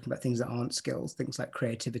actually talking about things that aren't skills. Things like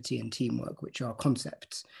creativity and teamwork, which are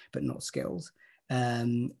concepts but not skills,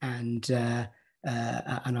 and are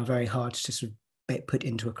very hard to sort of put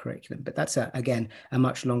into a curriculum. But that's again a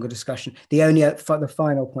much longer discussion. The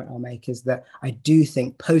final point I'll make is that I do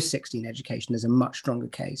think post-16 education is a much stronger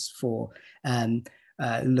case for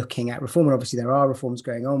looking at reform. And obviously there are reforms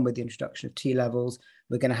going on with the introduction of T-levels.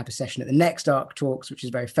 We're going to have a session at the next Ark Talks, which is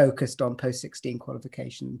very focused on post-16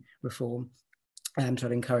 qualification reform. So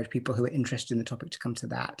I'd encourage people who are interested in the topic to come to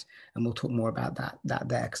that, and we'll talk more about that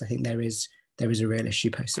there, because I think there is a real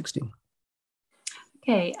issue post-16.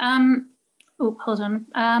 Okay. Oh, hold on.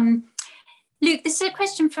 Luke, this is a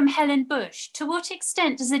question from Helen Bush. To what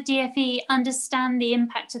extent does the DfE understand the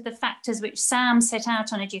impact of the factors which Sam set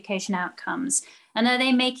out on education outcomes? And are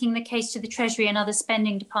they making the case to the Treasury and other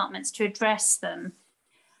spending departments to address them?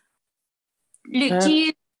 Luke,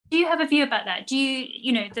 do you have a view about that? Do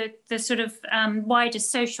you know, the sort of wider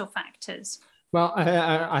social factors? Well,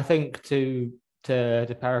 I think to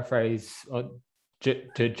paraphrase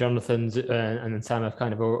to Jonathan's and Sam have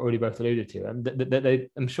kind of already both alluded to,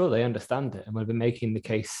 I'm sure they understand it and will be making the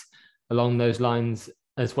case along those lines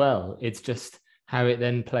as well. It's just how it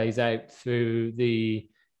then plays out through the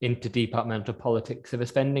interdepartmental politics of a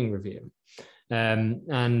spending review.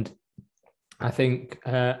 And I think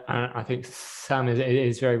Sam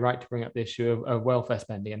is very right to bring up the issue of welfare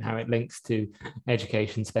spending and how it links to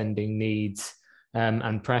education spending needs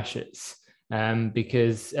and pressures,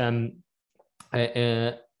 because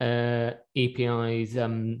EPI's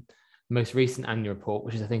most recent annual report,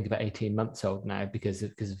 which is I think about 18 months old now because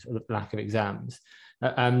of lack of exams,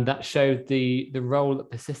 that showed the role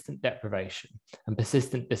that persistent deprivation and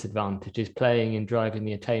persistent disadvantage is playing in driving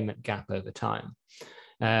the attainment gap over time.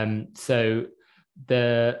 So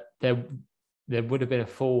there would have been a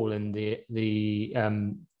fall in the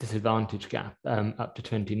disadvantage gap up to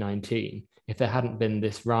 2019 if there hadn't been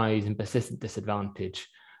this rise in persistent disadvantage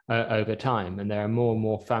over time. And there are more and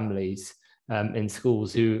more families in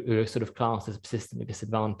schools who are sort of classed as persistently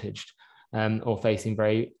disadvantaged or facing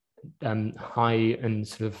very high and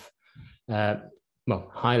sort of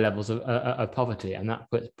high levels of poverty, and that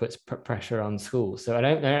puts pressure on schools. So I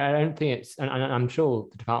don't think it's, and I'm sure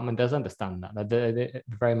the department does understand that. They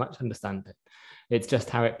very much understand it. It's just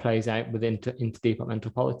how it plays out within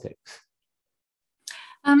interdepartmental politics.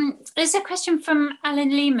 There's a question from Alan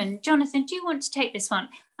Lehman. Jonathan, do you want to take this one?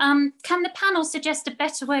 Can the panel suggest a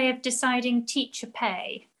better way of deciding teacher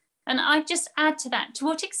pay? And I'd just add to that, to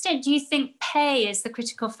what extent do you think pay is the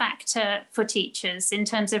critical factor for teachers in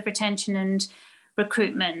terms of retention and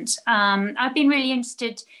recruitment? I've been really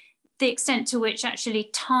interested the extent to which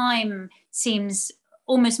actually time seems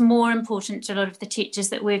almost more important to a lot of the teachers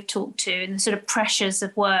that we've talked to, and the sort of pressures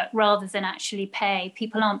of work rather than actually pay.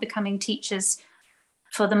 People aren't becoming teachers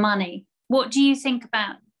for the money. What do you think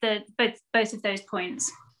about both of those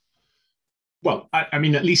points? Well, I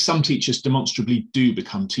mean, at least some teachers demonstrably do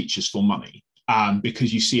become teachers for money,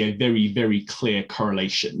 because you see a very, very clear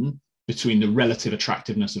correlation between the relative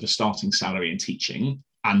attractiveness of a starting salary in teaching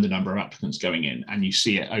and the number of applicants going in. And you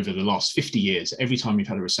see it over the last 50 years, every time we've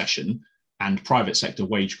had a recession and private sector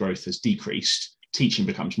wage growth has decreased, teaching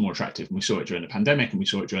becomes more attractive. And we saw it during the pandemic, and we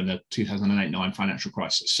saw it during the 2008-9 financial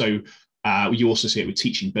crisis. So you also see it with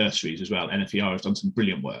teaching bursaries as well. NFER has done some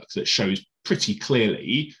brilliant work that shows pretty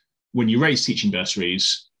clearly when you raise teaching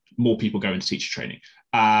bursaries, more people go into teacher training,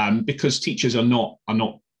 because teachers are not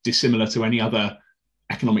dissimilar to any other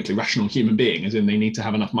economically rational human being, as in they need to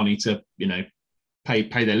have enough money to,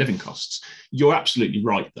 pay their living costs. You're absolutely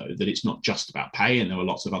right, though, that it's not just about pay, and there are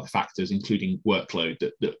lots of other factors, including workload,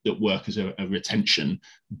 that work as a retention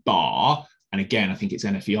bar. And again, I think it's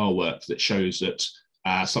NFER work that shows that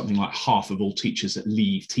something like half of all teachers that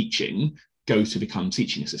leave teaching go to become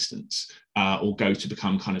teaching assistants or go to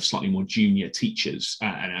become kind of slightly more junior teachers.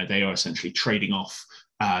 And they are essentially trading off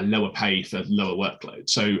lower pay for lower workload.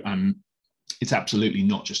 So it's absolutely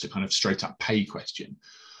not just a kind of straight up pay question.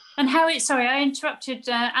 And sorry, I interrupted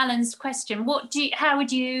Alan's question. How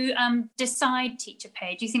would you decide teacher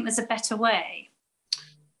pay? Do you think there's a better way?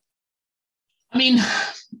 I mean,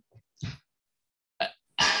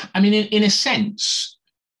 in a sense,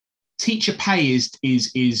 teacher pay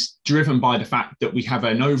is driven by the fact that we have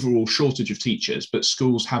an overall shortage of teachers, but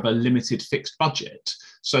schools have a limited fixed budget.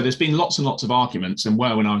 So there's been lots and lots of arguments, and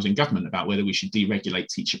when I was in government, about whether we should deregulate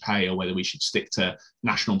teacher pay or whether we should stick to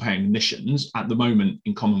national pay and conditions. At the moment,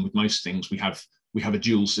 in common with most things, we have a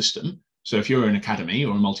dual system. So if you're an academy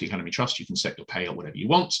or a multi-academy trust, you can set your pay at whatever you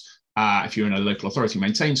want. If you're in a local authority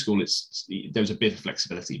maintained school, there's a bit of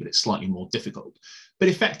flexibility, but it's slightly more difficult. But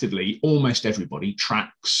effectively, almost everybody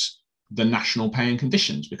tracks the national pay and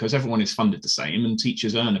conditions because everyone is funded the same and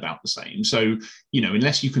teachers earn about the same. So,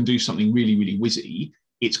 unless you can do something really, really whizzy,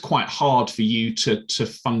 it's quite hard for you to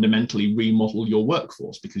fundamentally remodel your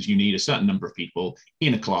workforce, because you need a certain number of people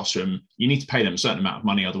in a classroom. You need to pay them a certain amount of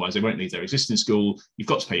money, otherwise they won't leave their existing school. You've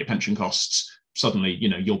got to pay your pension costs. Suddenly,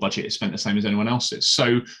 your budget is spent the same as anyone else's.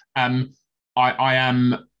 So I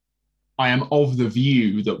am of the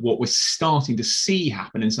view that what we're starting to see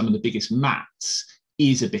happen in some of the biggest MATs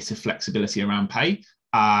is a bit of flexibility around pay.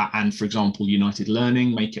 And for example, United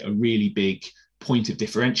Learning make it a really big point of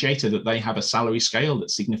differentiator that they have a salary scale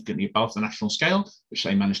that's significantly above the national scale, which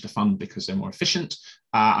they manage to fund because they're more efficient.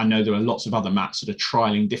 I know there are lots of other MATs that are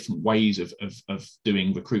trialing different ways of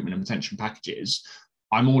doing recruitment and retention packages.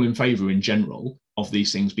 I'm all in favour in general of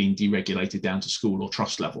these things being deregulated down to school or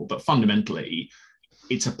trust level, but fundamentally,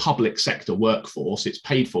 it's a public sector workforce. It's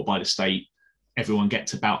paid for by the state. Everyone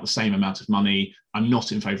gets about the same amount of money. I'm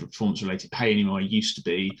not in favour of performance-related pay anymore. I used to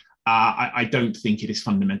be. I don't think it is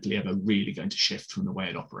fundamentally ever really going to shift from the way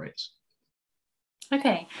it operates.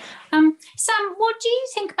 Okay. Sam, what do you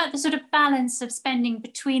think about the sort of balance of spending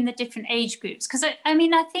between the different age groups? Because I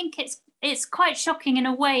mean, I think it's quite shocking in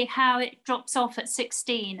a way how it drops off at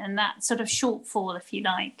 16 and that sort of shortfall, if you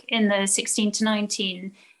like, in the 16 to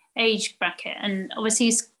 19 age bracket. And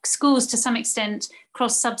obviously schools to some extent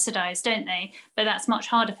cross-subsidise, don't they? But that's much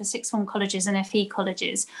harder for sixth form colleges and FE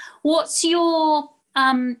colleges. What's your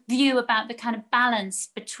view about the kind of balance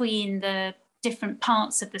between the different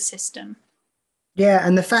parts of the system? Yeah,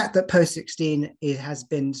 and the fact that post-16 has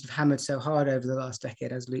been sort of hammered so hard over the last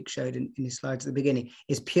decade, as Luke showed in his slides at the beginning,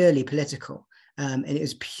 is purely political. And it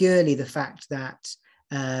is purely the fact that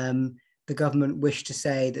the government wished to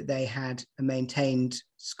say that they had maintained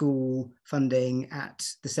school funding at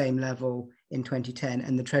the same level in 2010,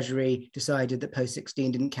 and the Treasury decided that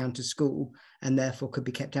post-16 didn't count as school and therefore could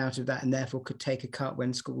be kept out of that and therefore could take a cut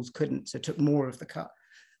when schools couldn't, so took more of the cut.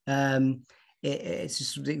 It's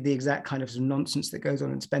just the exact kind of nonsense that goes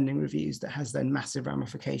on in spending reviews that has then massive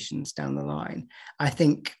ramifications down the line. I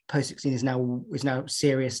think post-16 is now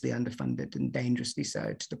seriously underfunded and dangerously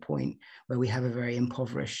so, to the point where we have a very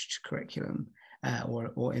impoverished curriculum,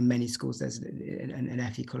 or in many schools there's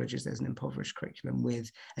and FE colleges there's an impoverished curriculum,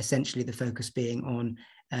 with essentially the focus being on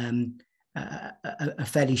a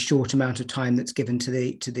fairly short amount of time that's given to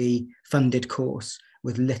the funded course,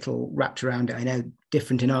 with little wrapped around it. I know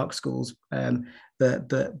different in ARC schools, but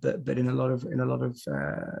in a lot of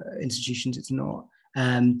institutions it's not.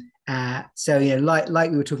 So like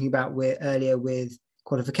we were talking about earlier with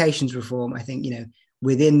qualifications reform, I think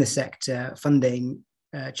within the sector funding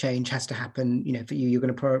change has to happen. For you're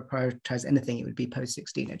going to prioritize anything, it would be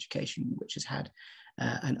post-16 education, which has had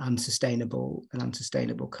an unsustainable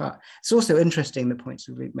cut. It's also interesting, the points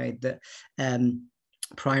we've made, that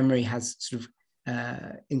primary has sort of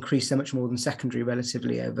increased so much more than secondary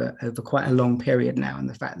relatively over quite a long period now, and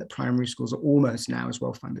the fact that primary schools are almost now as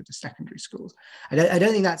well funded as secondary schools. I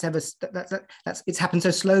don't think that's ever it's happened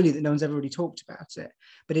so slowly that no one's ever really talked about it,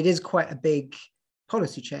 but it is quite a big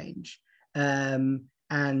policy change,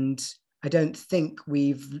 and I don't think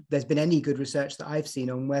there's been any good research that I've seen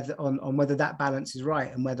on whether that balance is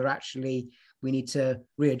right, and whether actually we need to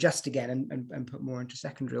readjust again and put more into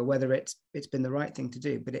secondary, or whether it's been the right thing to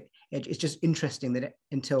do. But it's just interesting that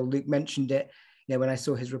until Luke mentioned it, when I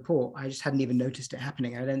saw his report, I just hadn't even noticed it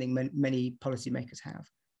happening. I don't think many policymakers have.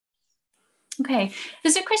 Okay,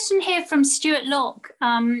 there's a question here from Stuart Locke.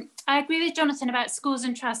 I agree with Jonathan about schools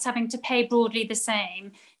and trusts having to pay broadly the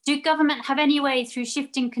same. Do government have any way, through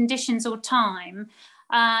shifting conditions or time,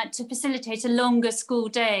 to facilitate a longer school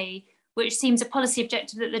day, which seems a policy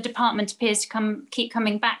objective that the department appears to keep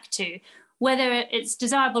coming back to? Whether it's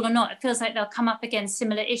desirable or not, it feels like they'll come up against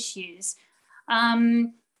similar issues.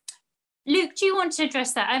 Luke, do you want to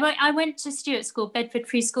address that? I went to Stuart School, Bedford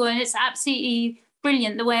Free School, and it's absolutely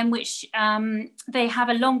brilliant the way in which they have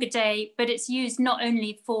a longer day, but it's used not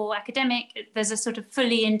only for academic, there's a sort of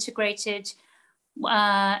fully integrated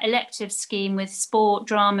elective scheme with sport,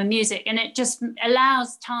 drama, music, and it just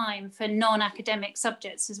allows time for non-academic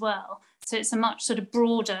subjects as well. So it's a much sort of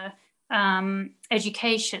broader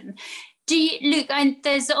education. Luke,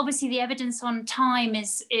 there's obviously the evidence on time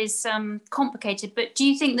is complicated, but do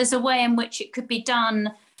you think there's a way in which it could be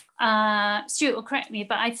done? Stuart will correct me,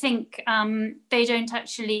 but I think they do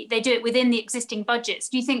it within the existing budgets.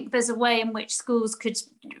 Do you think there's a way in which schools could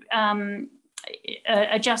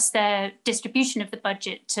adjust their distribution of the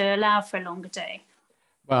budget to allow for a longer day?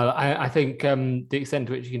 Well, I think the extent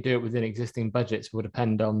to which you can do it within existing budgets will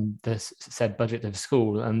depend on the said budget of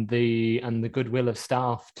school and the goodwill of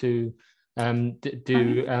staff to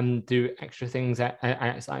do extra things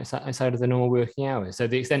outside of the normal working hours. So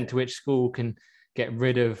the extent to which school can get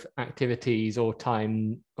rid of activities or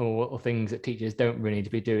time or things that teachers don't really need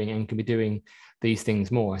to be doing and can be doing these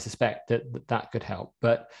things more, I suspect that could help.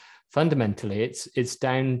 But fundamentally, it's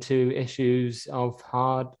down to issues of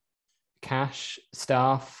hard cash,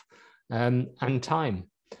 staff, and time.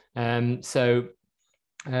 So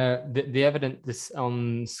the evidence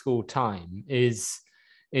on school time is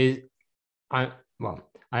I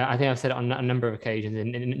think I've said it on a number of occasions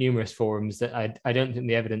in numerous forums that I don't think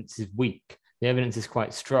the evidence is weak. The evidence is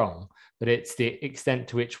quite strong, but it's the extent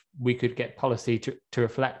to which we could get policy to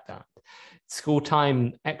reflect that. School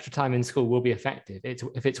time, extra time in school will be effective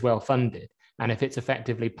if it's well funded and if it's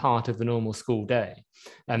effectively part of the normal school day.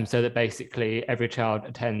 So that basically every child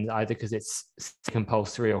attends either because it's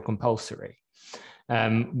compulsory or compulsory.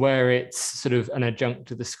 Where it's sort of an adjunct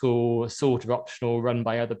to the school, sort of optional, run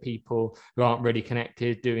by other people who aren't really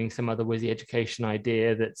connected, doing some other whizzy education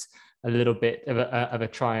idea that's a little bit of a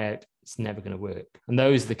tryout, it's never going to work. And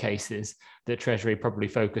those are the cases that Treasury probably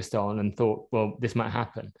focused on and thought, well, this might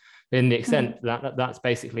happen. In the extent that that's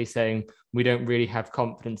basically saying we don't really have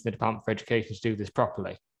confidence in the Department for Education to do this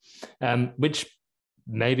properly, which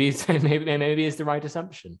maybe is the right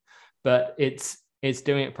assumption, but it's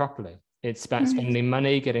doing it properly. It's about spending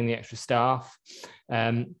money, getting the extra staff,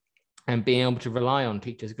 and being able to rely on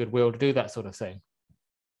teachers' goodwill to do that sort of thing.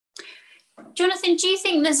 Jonathan, do you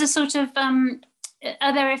think there's a sort of,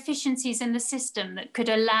 are there efficiencies in the system that could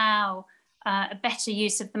allow a better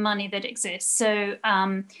use of the money that exists? So,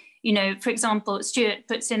 you know, for example, Stuart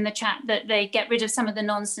puts in the chat that they get rid of some of the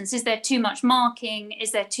nonsense. Is there too much marking?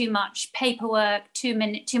 Is there too much paperwork, too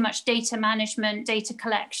much data management, data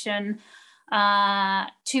collection,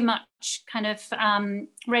 too much kind of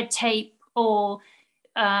red tape or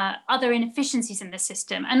other inefficiencies in the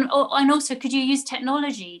system? And also, could you use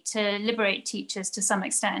technology to liberate teachers to some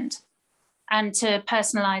extent and to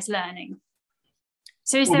personalise learning?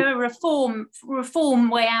 So is there a reform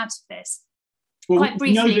way out of this? Well, quite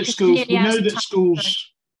briefly,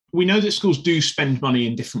 we know that schools do spend money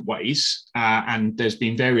in different ways, and there's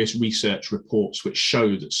been various research reports which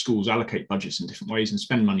show that schools allocate budgets in different ways and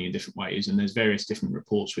spend money in different ways, and there's various different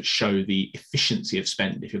reports which show the efficiency of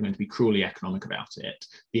spend. If you're going to be cruelly economic about it,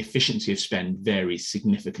 the efficiency of spend varies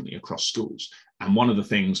significantly across schools. And one of the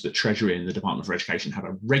things that Treasury and the Department for Education have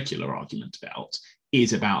a regular argument about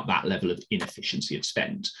is about that level of inefficiency of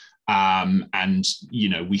spend. And, you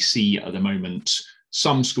know, we see at the moment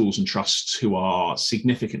some schools and trusts who are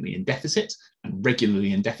significantly in deficit and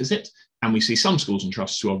regularly in deficit. And we see some schools and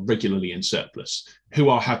trusts who are regularly in surplus,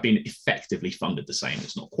 who have been effectively funded the same.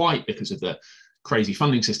 It's not quite because of the crazy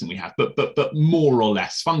funding system we have, but more or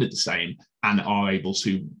less funded the same and are able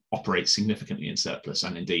to operate significantly in surplus.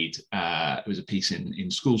 And indeed, there was a piece in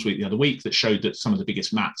Schools Week the other week that showed that some of the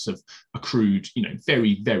biggest MATs have accrued, you know,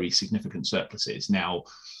 very, very significant surpluses. Now,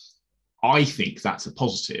 I think that's a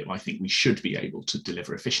positive. I think we should be able to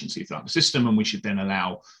deliver efficiency throughout the system, and we should then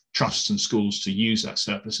allow trusts and schools to use that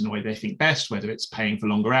surplus in the way they think best, whether it's paying for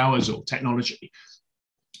longer hours or technology.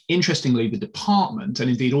 Interestingly, the department,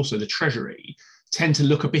 and indeed also the Treasury, tend to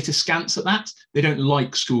look a bit askance at that. They don't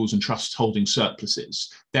like schools and trusts holding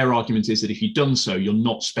surpluses. Their argument is that if you've done so, you're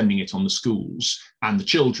not spending it on the schools and the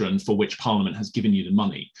children for which Parliament has given you the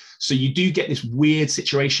money. So you do get this weird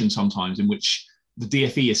situation sometimes in which the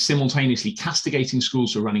DfE is simultaneously castigating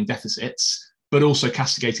schools for running deficits, but also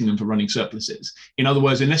castigating them for running surpluses. In other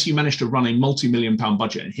words, unless you manage to run a multi-million-pound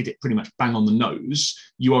budget and hit it pretty much bang on the nose,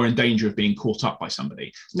 you are in danger of being caught up by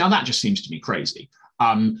somebody. Now, that just seems to me crazy.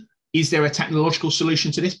 Is there a technological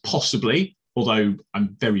solution to this? Possibly, although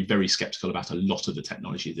I'm very, very skeptical about a lot of the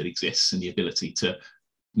technology that exists and the ability to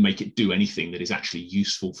make it do anything that is actually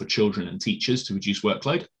useful for children and teachers to reduce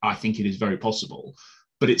workload. I think it is very possible.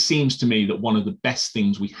 But it seems to me that one of the best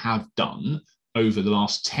things we have done over the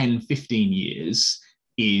last 10, 15 years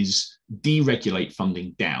is deregulate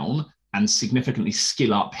funding down and significantly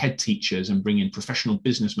skill up head teachers and bring in professional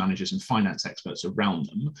business managers and finance experts around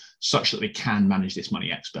them such that they can manage this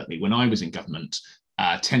money expertly. When I was in government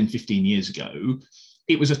 10, 15 years ago,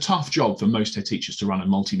 it was a tough job for most head teachers to run a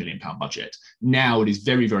multi-million-pound budget. Now it is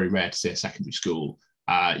very, very rare to see a secondary school.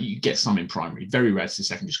 You get some in primary, very rare to see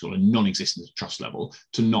secondary school and non-existent at trust level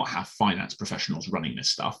to not have finance professionals running this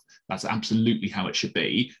stuff. That's absolutely how it should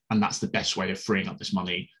be. And that's the best way of freeing up this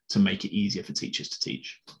money to make it easier for teachers to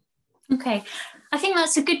teach. Okay, I think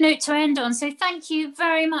that's a good note to end on. So thank you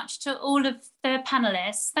very much to all of the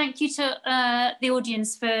panelists. Thank you to the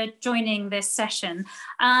audience for joining this session.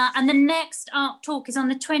 And the next ARC talk is on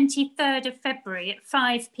the 23rd of February at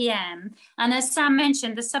 5 p.m. And as Sam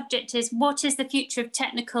mentioned, the subject is what is the future of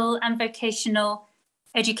technical and vocational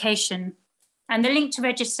education? And the link to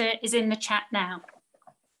register is in the chat now.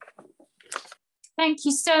 Thank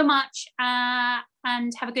you so much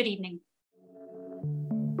and have a good evening.